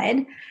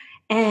satisfied.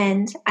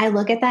 And I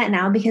look at that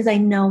now because I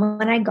know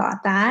when I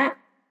got that.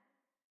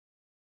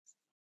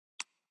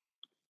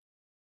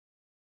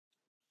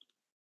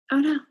 Oh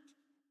no.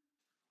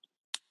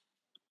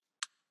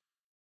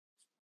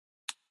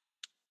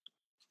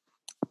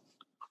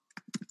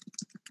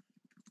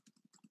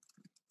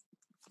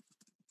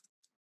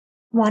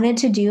 Wanted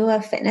to do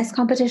a fitness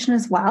competition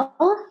as well.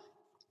 Oh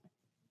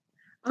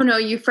no,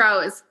 you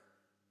froze.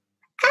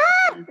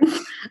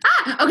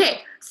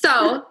 Okay.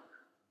 So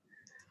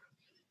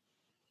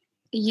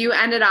you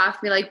ended off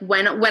like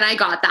when I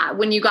got that,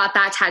 when you got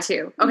that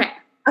tattoo. Okay.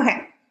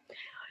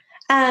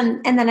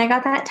 And then I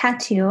got that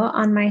tattoo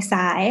on my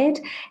side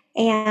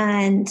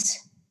and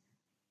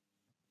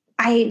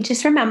I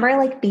just remember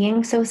like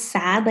being so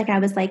sad. Like I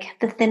was like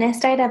the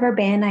thinnest I'd ever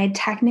been. I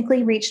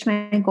technically reached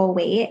my goal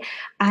weight.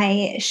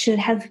 I should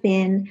have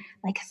been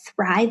like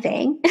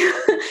thriving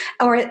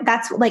or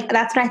that's what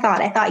I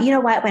thought. I thought, you know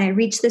what, when I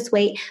reach this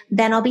weight,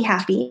 then I'll be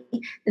happy.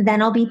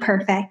 Then I'll be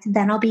perfect.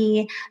 Then I'll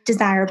be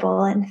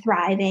desirable and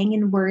thriving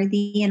and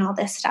worthy and all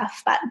this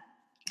stuff. But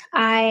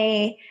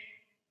I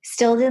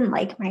still didn't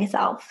like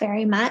myself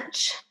very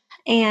much.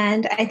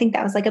 And I think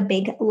that was like a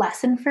big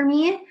lesson for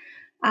me.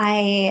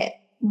 I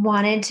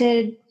wanted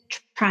to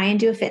try and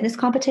do a fitness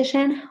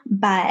competition,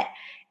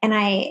 and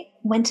I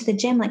went to the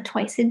gym like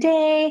twice a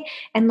day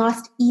and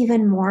lost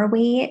even more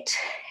weight.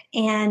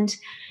 And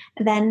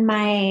then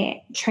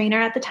my trainer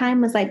at the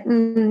time was like,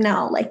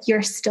 no, like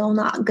you're still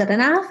not good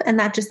enough. And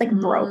that just like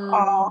broke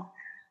all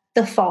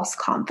the false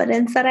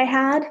confidence that I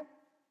had.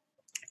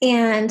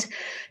 And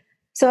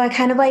so I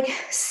kind of like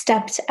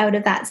stepped out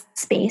of that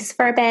space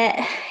for a bit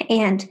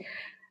and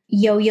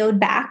yo-yoed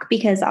back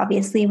because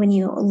obviously when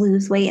you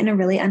lose weight in a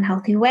really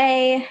unhealthy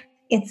way,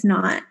 it's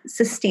not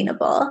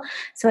sustainable.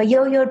 So I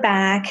yo-yoed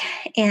back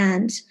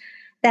and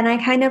then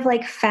I kind of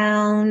like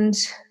found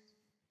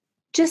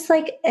just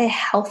like a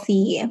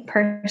healthy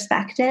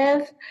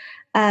perspective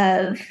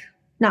of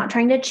not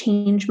trying to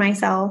change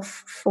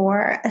myself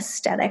for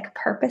aesthetic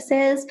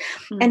purposes.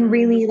 And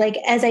really like,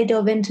 as I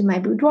dove into my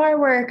boudoir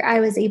work, I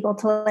was able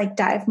to like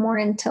dive more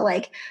into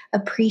like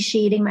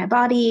appreciating my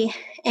body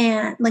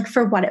and like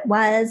for what it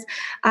was.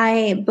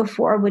 I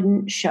before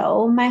wouldn't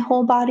show my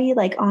whole body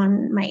like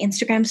on my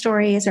Instagram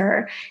stories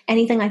or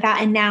anything like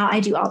that. And now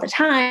I do all the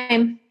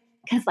time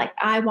because like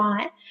I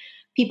want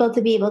people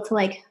to be able to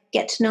like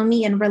get to know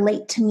me and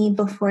relate to me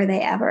before they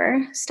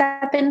ever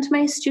step into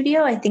my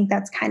studio. I think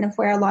that's kind of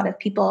where a lot of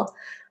people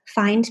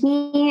find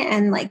me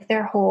and like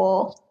their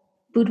whole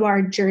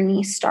boudoir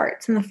journey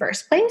starts in the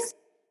first place.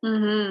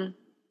 And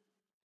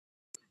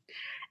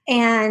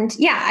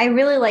yeah, I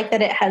really like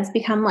that it has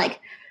become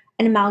like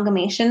an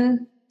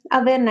amalgamation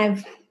of it. And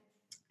I've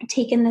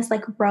taken this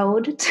like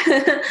road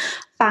to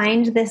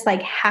find this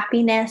like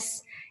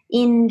happiness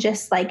in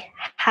just like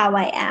how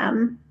I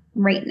am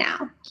right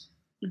now.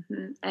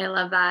 I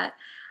love that.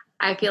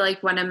 I feel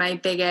like one of my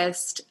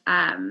biggest,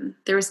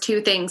 there was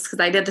two things because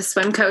I did the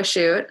Swimco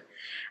shoot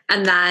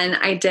and then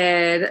I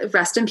did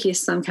Rest in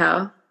Peace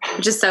Swimco,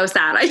 which is so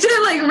sad. I did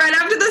it like right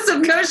after the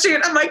Swimco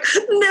shoot. I'm like,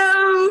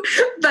 no,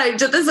 but I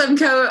did the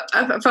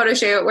Swimco photo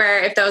shoot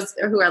where if those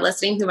who are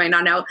listening who might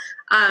not know,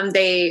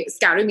 they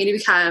scouted me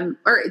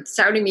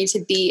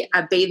to be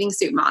a bathing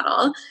suit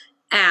model.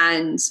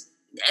 And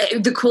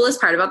the coolest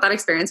part about that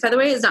experience, by the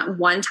way, is not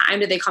one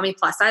time did they call me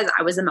plus size.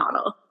 I was a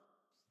model.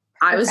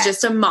 I was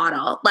just a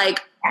model,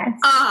 like,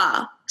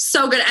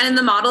 so good. And in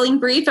the modeling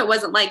brief, it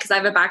wasn't like, cause I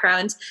have a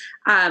background,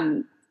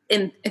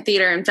 in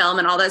theater and film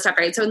and all that stuff.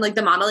 Right. So in like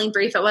the modeling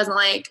brief, it wasn't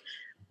like,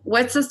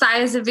 what's the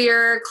size of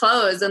your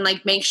clothes and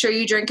like, make sure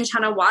you drink a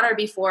ton of water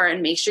before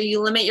and make sure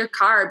you limit your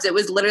carbs. It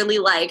was literally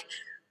like,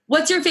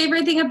 what's your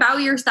favorite thing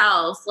about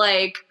yourself?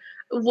 Like,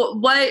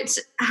 what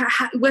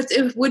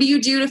do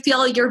you do to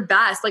feel your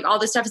best? Like all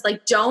this stuff is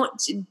like,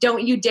 don't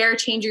you dare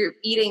change your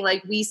eating.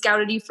 Like we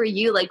scouted you for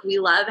you. Like we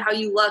love how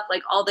you look,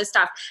 like all this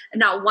stuff. And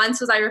not once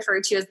was I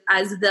referred to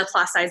as the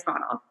plus size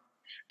model.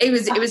 It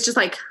was just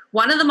like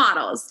one of the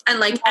models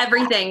and like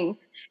everything.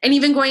 And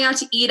even going out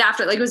to eat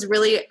after, like it was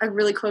really a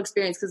really cool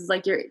experience because it's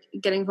like you're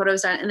getting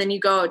photos done and then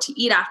you go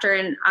to eat after.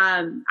 And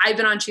I've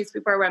been on shoots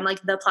before where I'm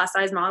like the plus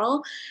size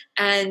model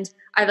and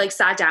I've like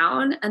sat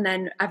down and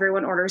then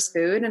everyone orders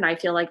food and I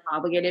feel like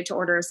obligated to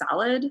order a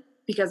salad.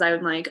 because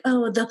I'm like,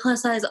 oh, the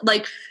plus size,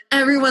 like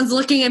everyone's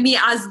looking at me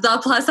as the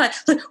plus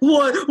size. Like,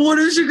 what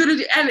is she gonna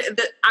do? And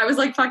I was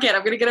like, fuck it,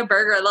 I'm gonna get a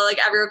burger. And like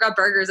everyone got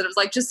burgers, and it was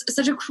like just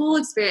such a cool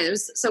experience. It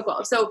was so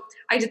cool. So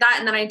I did that,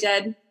 and then I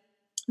did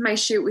my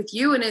shoot with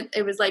you, and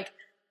it was like,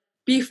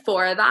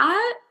 before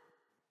that,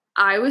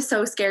 I was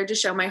so scared to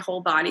show my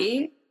whole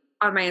body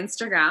on my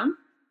Instagram.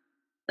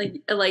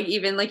 Like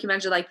even like you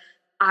mentioned, like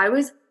I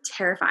was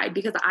terrified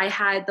because I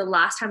had the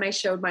last time I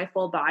showed my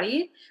full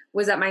body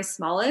was at my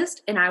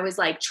smallest, and I was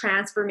like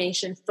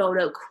transformation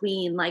photo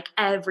queen, like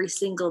every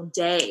single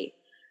day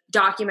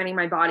documenting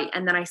my body.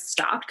 And then I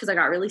stopped because I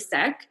got really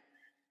sick,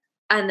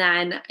 and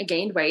then I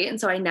gained weight.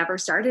 And so I never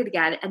started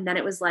again. And then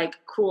it was like,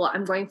 cool,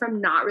 I'm going from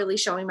not really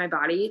showing my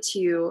body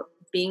to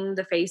being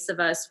the face of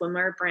a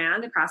swimwear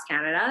brand across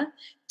Canada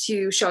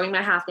to showing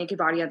my half naked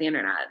body on the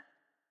internet.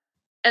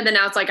 And then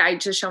now it's like, I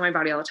just show my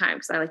body all the time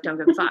because I like don't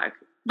give a fuck.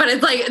 But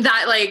it's like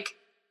that, like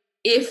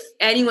if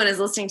anyone is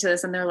listening to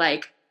this and they're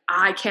like,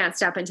 I can't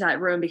step into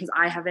that room because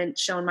I haven't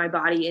shown my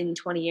body in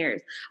 20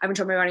 years. I haven't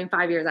shown my body in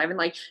 5 years. I haven't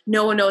like,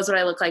 no one knows what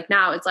I look like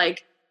now. It's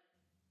like,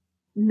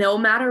 no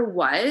matter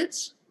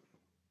what,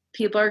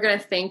 people are going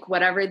to think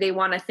whatever they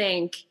want to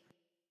think,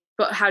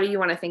 but how do you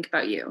want to think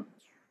about you?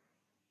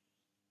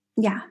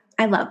 Yeah,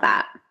 I love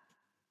that.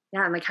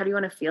 Yeah. And like, how do you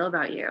want to feel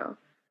about you?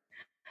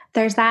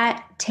 There's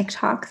that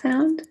TikTok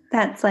sound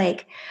that's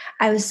like,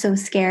 I was so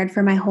scared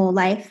for my whole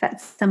life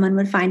that someone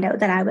would find out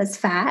that I was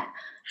fat.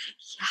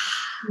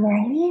 Yeah.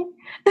 Right?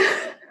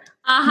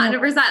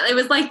 100%. It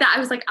was like that. I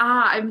was like,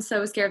 I'm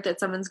so scared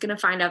that someone's going to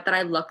find out that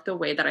I look the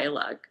way that I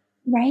look.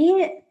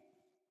 Right?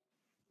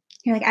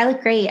 You're like, I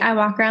look great. I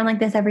walk around like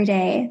this every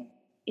day.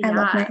 Yeah. I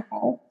love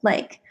myself.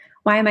 Like,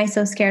 why am I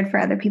so scared for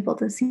other people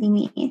to see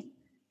me?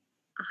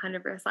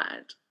 100%.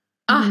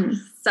 Oh,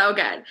 so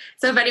good.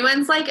 So if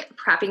anyone's like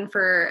prepping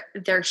for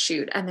their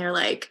shoot and they're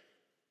like,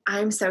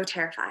 I'm so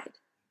terrified,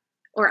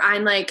 or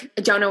I'm like,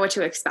 I don't know what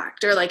to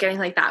expect, or like anything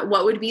like that,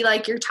 what would be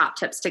like your top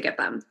tips to give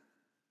them?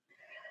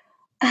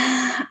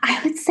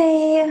 I would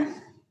say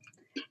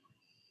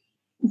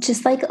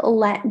just like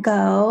let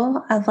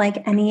go of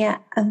like any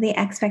of the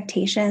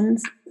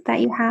expectations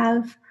that you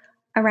have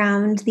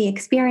around the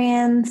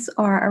experience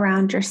or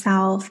around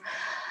yourself.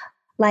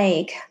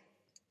 Like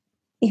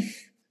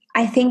if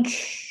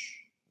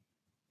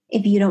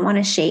you don't want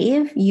to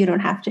shave, you don't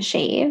have to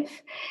shave.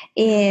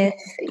 If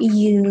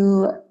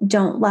you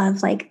don't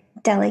love like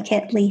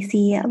delicate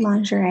lacy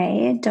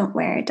lingerie, don't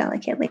wear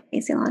delicate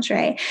lacy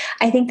lingerie.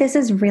 I think this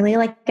is really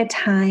like a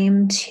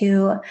time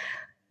to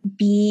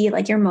be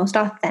like your most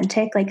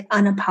authentic, like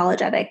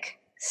unapologetic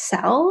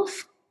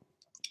self.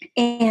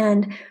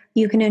 And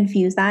you can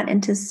infuse that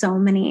into so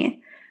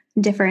many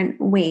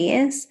different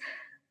ways.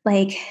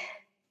 Like,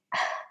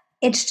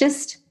 it's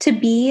just to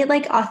be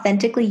like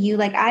authentically you.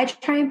 Like I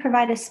try and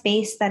provide a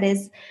space that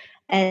is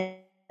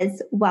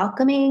as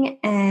welcoming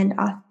and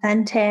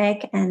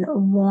authentic and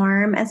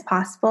warm as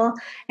possible.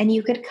 And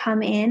you could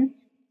come in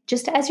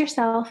just as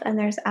yourself and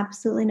there's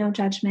absolutely no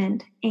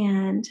judgment.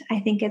 And I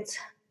think it's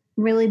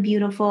really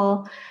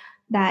beautiful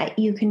that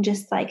you can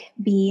just like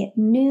be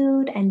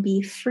nude and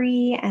be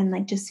free and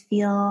like just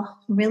feel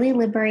really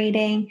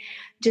liberating.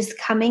 Just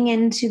coming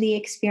into the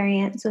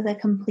experience with a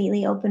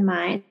completely open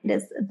mind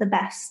is the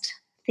best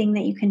thing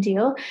that you can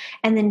do.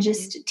 And then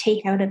just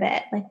take out of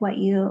it like what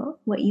you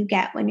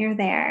get when you're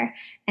there,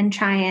 and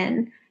try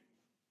and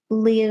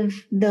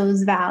live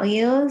those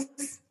values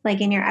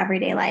like in your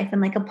everyday life,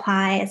 and like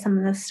apply some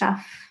of the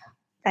stuff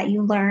that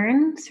you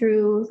learn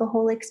through the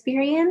whole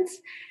experience.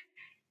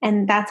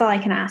 And that's all I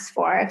can ask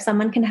for. If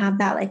someone can have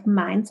that like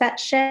mindset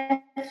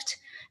shift,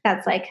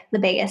 that's like the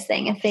biggest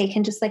thing. If they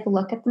can just like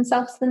look at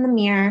themselves in the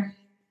mirror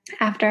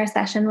after a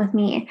session with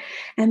me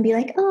and be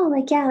like, oh,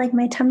 like, yeah, like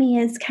my tummy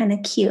is kind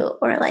of cute,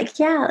 or like,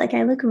 yeah, like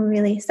I look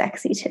really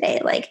sexy today.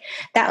 Like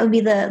that would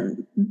be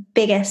the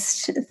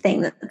biggest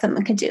thing that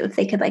someone could do if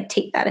they could like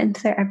take that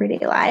into their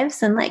everyday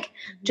lives and like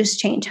just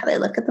change how they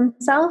look at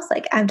themselves.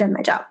 Like I've done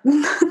my job.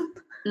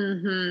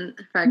 I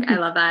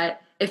love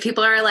that. If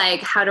people are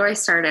like, how do I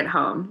start at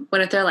home?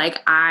 What if they're like,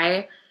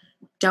 I'm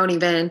so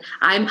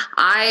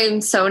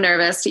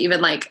nervous to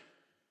even like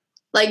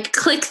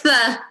click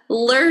the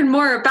learn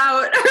more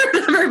about or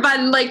whatever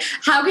button. Like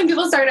how can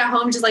people start at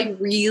home just like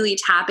really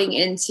tapping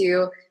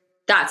into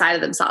that side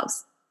of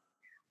themselves?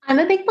 I'm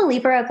a big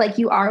believer of like,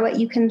 you are what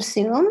you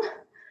consume.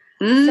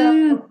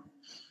 So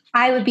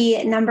I would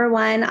be number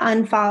one,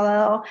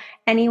 unfollow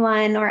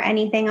anyone or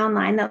anything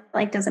online that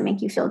like doesn't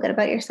make you feel good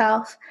about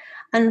yourself.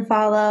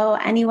 Unfollow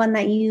anyone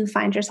that you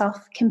find yourself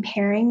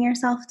comparing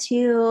yourself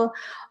to,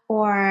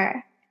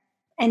 or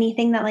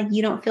anything that like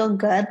you don't feel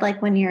good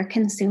like when you're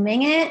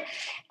consuming it.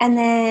 And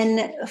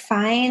then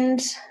find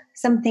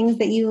some things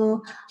that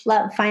you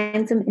love.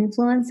 Find some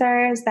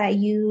influencers that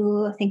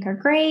you think are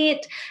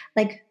great,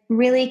 like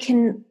really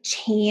can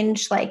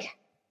change like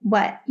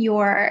what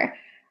your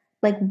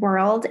like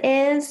world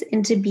is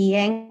into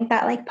being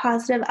that like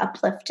positive,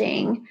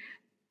 uplifting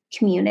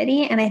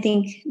community. And I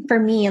think for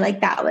me, like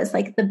that was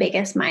like the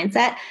biggest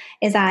mindset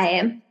is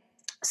I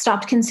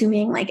stopped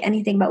consuming like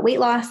anything about weight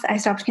loss. I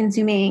stopped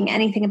consuming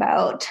anything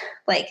about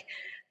like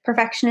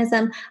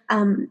perfectionism.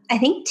 I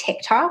think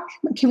TikTok.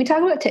 Can we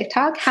talk about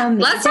TikTok?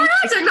 Let's talk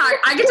about TikTok.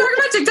 I can talk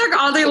about TikTok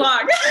all day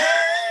long.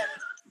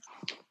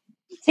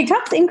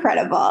 TikTok's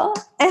incredible.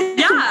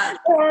 Yeah.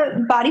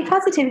 The body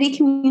positivity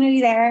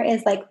community there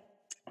is like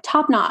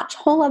top notch,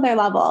 whole other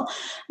level.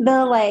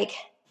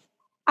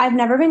 I've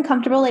never been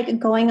comfortable like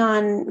going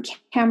on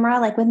camera,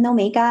 like with no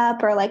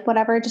makeup or like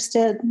whatever, just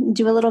to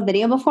do a little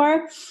video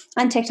before.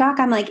 On TikTok,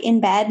 I'm like in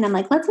bed and I'm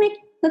like, let's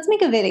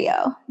make a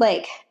video.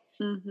 Like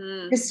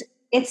just,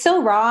 it's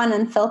so raw and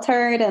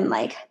unfiltered. And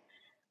like,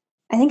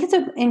 I think it's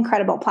an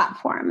incredible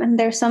platform. And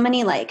there's so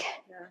many like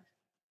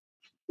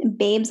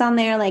babes on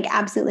there, like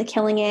absolutely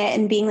killing it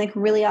and being like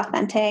really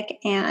authentic.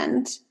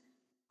 And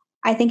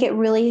I think it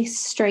really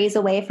strays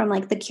away from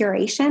like the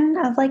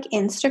curation of like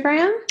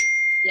Instagram.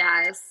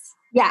 Yes.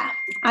 Yeah,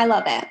 I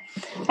love it.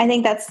 I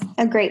think that's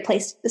a great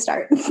place to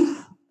start.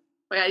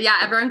 Yeah,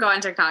 everyone go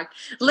on TikTok.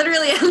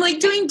 Literally, I'm like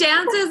doing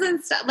dances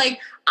and stuff. Like,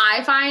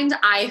 I find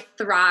I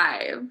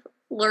thrive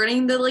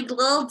learning the like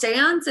little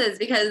dances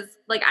because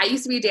like I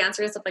used to be a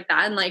dancer and stuff like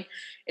that. And like,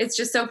 it's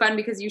just so fun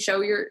because you show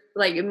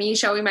me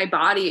showing my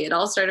body. It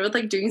all started with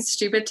like doing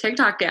stupid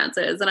TikTok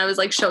dances. And I was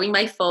like showing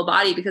my full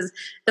body because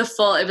it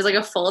was like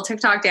a full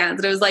TikTok dance.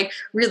 And it was like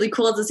really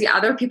cool to see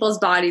other people's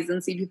bodies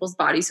and see people's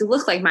bodies who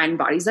look like mine,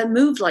 bodies that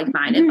moved like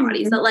mine, and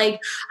bodies that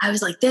like, I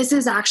was like, this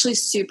is actually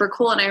super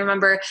cool. And I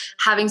remember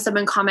having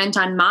someone comment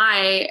on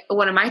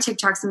one of my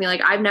TikToks and be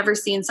like, I've never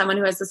seen someone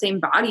who has the same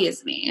body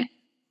as me.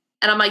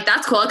 And I'm like,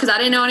 that's cool because I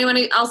didn't know anyone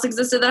else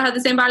existed that had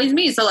the same body as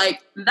me. So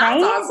like,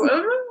 that's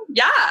awesome.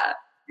 Yeah.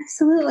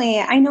 Absolutely.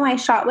 I know I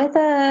shot with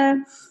a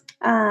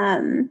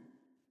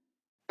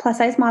plus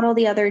size model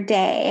the other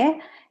day,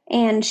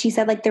 and she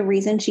said like the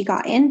reason she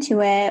got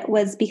into it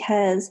was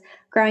because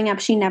growing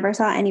up, she never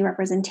saw any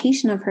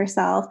representation of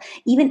herself,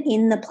 even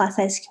in the plus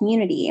size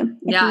community. If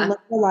you look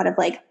at a lot of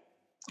like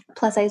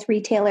plus size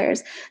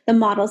retailers, the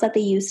models that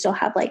they use still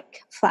have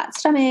like flat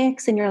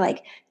stomachs, and you're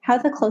like, how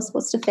are the clothes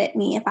supposed to fit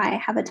me if I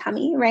have a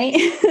tummy, right?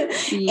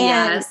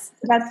 Yes.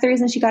 And that's the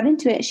reason she got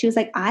into it. She was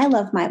like, I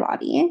love my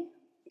body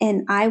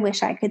and I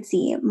wish I could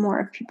see more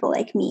of people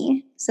like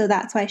me. So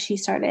that's why she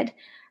started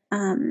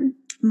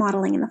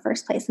modeling in the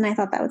first place. And I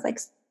thought that was like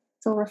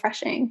so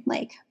refreshing.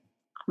 Like,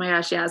 oh my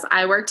gosh, yes.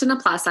 I worked in a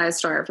plus size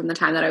store from the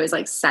time that I was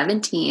like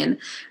 17 to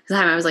the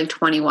time I was like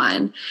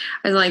 21.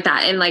 I was like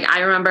that. And like, I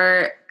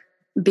remember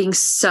being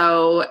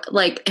so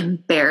like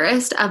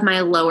embarrassed of my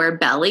lower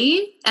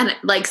belly and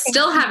like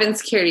still have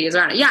insecurities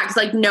around it. Yeah. Cause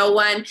like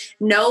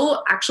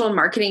no actual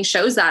marketing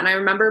shows that. And I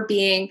remember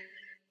being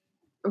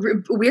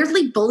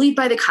weirdly bullied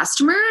by the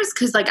customers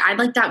because like I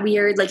like that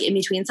weird like in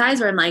between size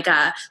where I'm like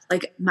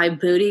my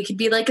booty could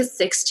be like a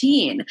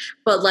 16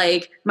 but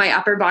like my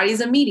upper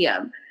body's a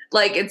medium.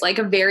 Like it's like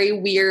a very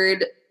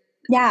weird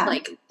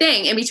like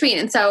thing in between.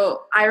 And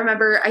so I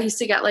remember I used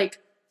to get like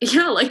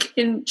like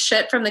in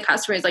shit from the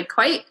customers, like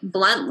quite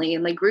bluntly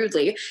and like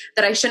rudely,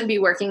 that I shouldn't be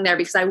working there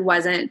because I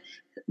wasn't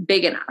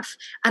big enough.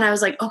 And I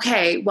was like,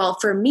 okay, well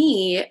for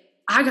me,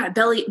 I got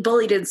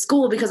bullied in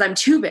school because I'm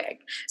too big.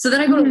 So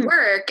then I go to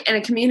work in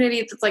a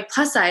community that's like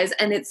plus size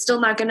and it's still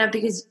not good enough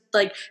because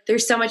like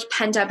there's so much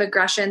pent up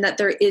aggression that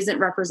there isn't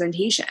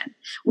representation,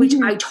 which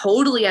I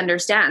totally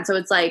understand. So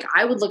it's like,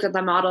 I would look at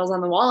the models on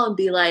the wall and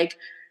be like,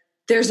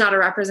 there's not a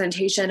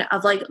representation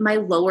of like my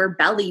lower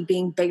belly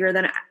being bigger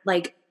than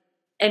like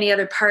any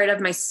other part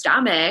of my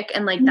stomach.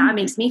 And like, that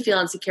makes me feel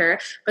insecure.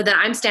 But then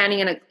I'm standing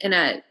in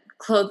a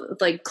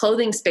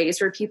clothing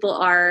space where people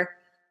are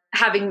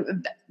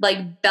having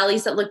like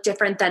bellies that look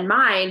different than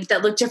mine,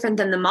 that look different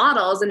than the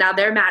models. And now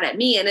they're mad at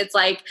me. And it's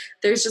like,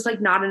 there's just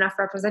like not enough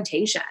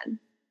representation.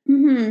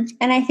 And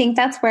I think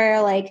that's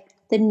where like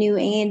the new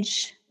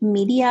age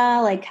media,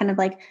 like kind of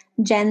like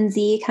Gen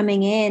Z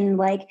coming in,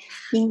 like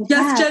being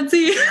Gen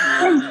Z.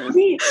 Gen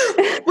Z.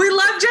 We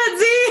love Gen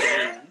Z.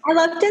 I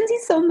love Gen Z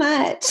so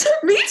much.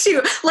 Me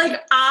too. Like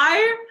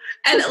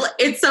and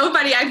it's so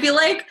funny. I feel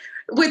like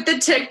with the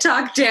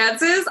TikTok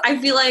dances, I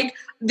feel like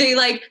they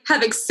like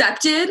have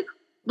accepted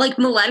like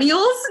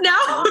millennials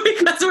now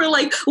because we're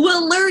like,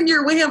 we'll learn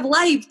your way of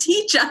life.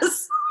 Teach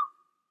us.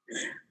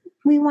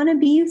 We want to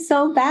be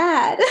so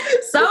bad.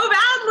 So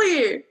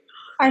badly.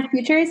 Our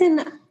future is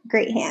in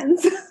great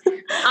hands.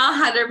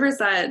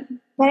 100%.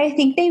 But I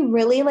think they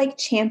really like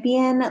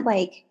champion,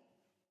 like,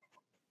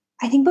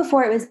 I think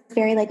before it was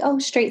very like, oh,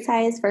 straight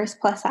size versus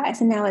plus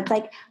size. And now it's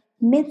like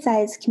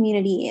mid-size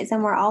communities.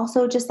 And we're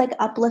also just like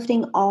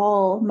uplifting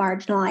all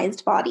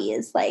marginalized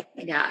bodies, like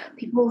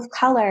people of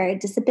color,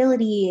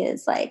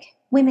 disabilities, like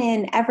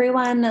women,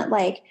 everyone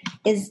like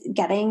is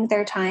getting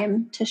their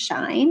time to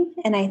shine.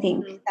 And I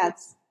think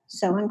that's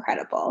so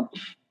incredible.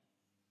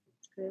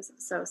 It is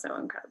so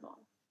incredible.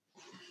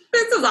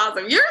 This is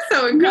awesome. You're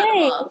so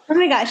incredible. Yay. Oh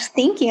my gosh.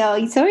 Thank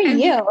you. So are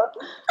you.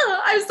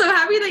 I'm so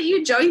happy that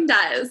you joined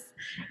us.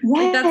 Yes,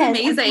 like, that's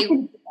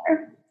amazing.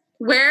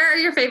 Where are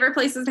your favorite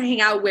places to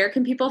hang out? Where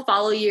can people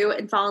follow you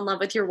and fall in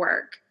love with your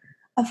work?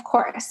 Of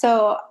course.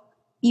 So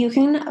you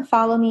can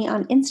follow me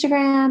on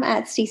Instagram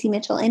at Stacey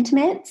Mitchell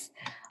Intimates,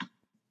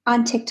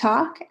 on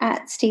TikTok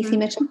at Stacey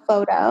Mitchell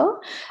Photo.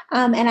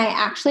 And I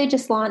actually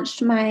just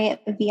launched my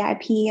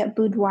VIP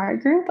boudoir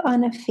group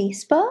on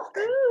Facebook.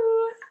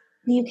 Ooh.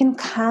 You can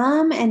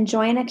come and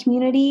join a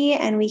community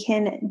and we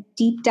can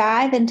deep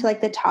dive into like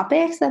the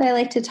topics that I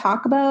like to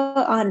talk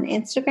about on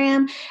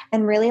Instagram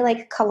and really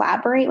like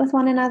collaborate with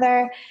one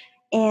another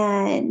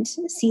and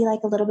see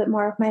like a little bit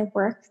more of my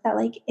work that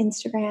like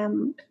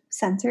Instagram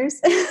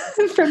censors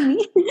from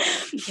me.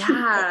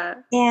 Yeah.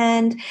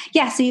 And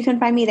yeah, so you can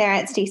find me there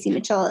at Stacey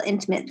Mitchell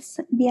Intimates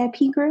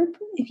VIP group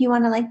if you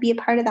want to like be a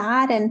part of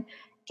that and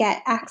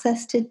get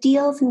access to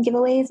deals and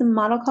giveaways and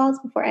model calls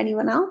before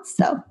anyone else.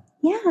 So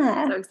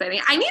yeah. So exciting.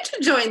 I need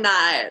to join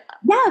that.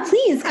 Yeah,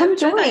 please come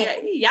join.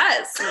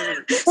 Yes. So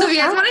if you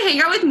guys want to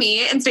hang out with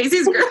me and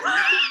Stacey's group,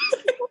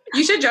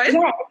 you should join.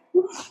 Yeah.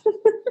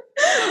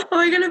 Oh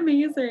my God,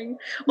 amazing.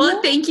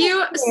 Well, thank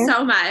you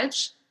so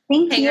much.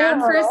 Hang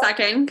on for a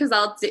second because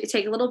I'll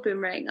take a little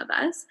boomerang of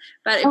us.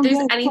 But if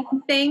there's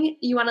anything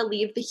you want to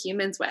leave the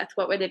humans with,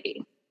 what would it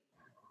be?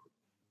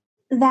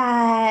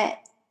 That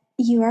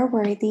you are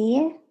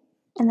worthy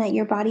and that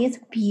your body is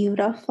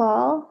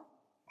beautiful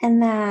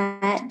and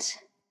that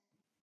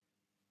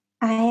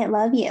I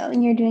love you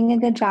and you're doing a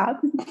good job.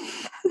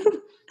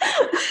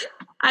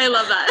 I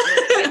love that.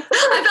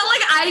 I felt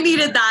like I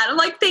needed that. I'm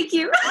like, thank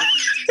you.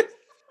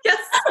 Yes.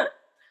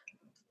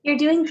 You're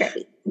doing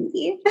great. Thank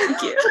you.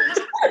 Thank you.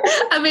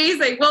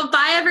 Amazing. Well,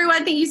 bye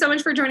everyone. Thank you so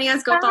much for joining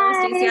us. Go follow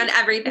Stacey on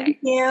everything. Thank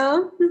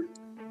you.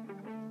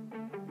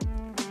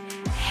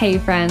 Hey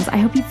friends, I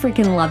hope you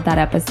freaking loved that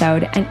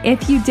episode. And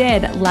if you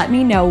did, let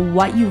me know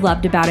what you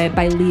loved about it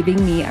by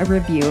leaving me a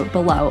review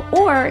below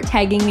or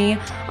tagging me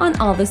on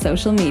all the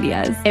social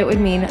medias. It would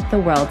mean the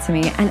world to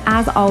me. And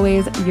as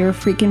always, you're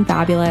freaking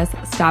fabulous.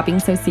 Stop being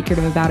so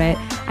secretive about it.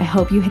 I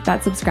hope you hit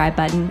that subscribe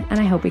button and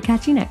I hope we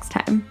catch you next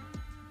time.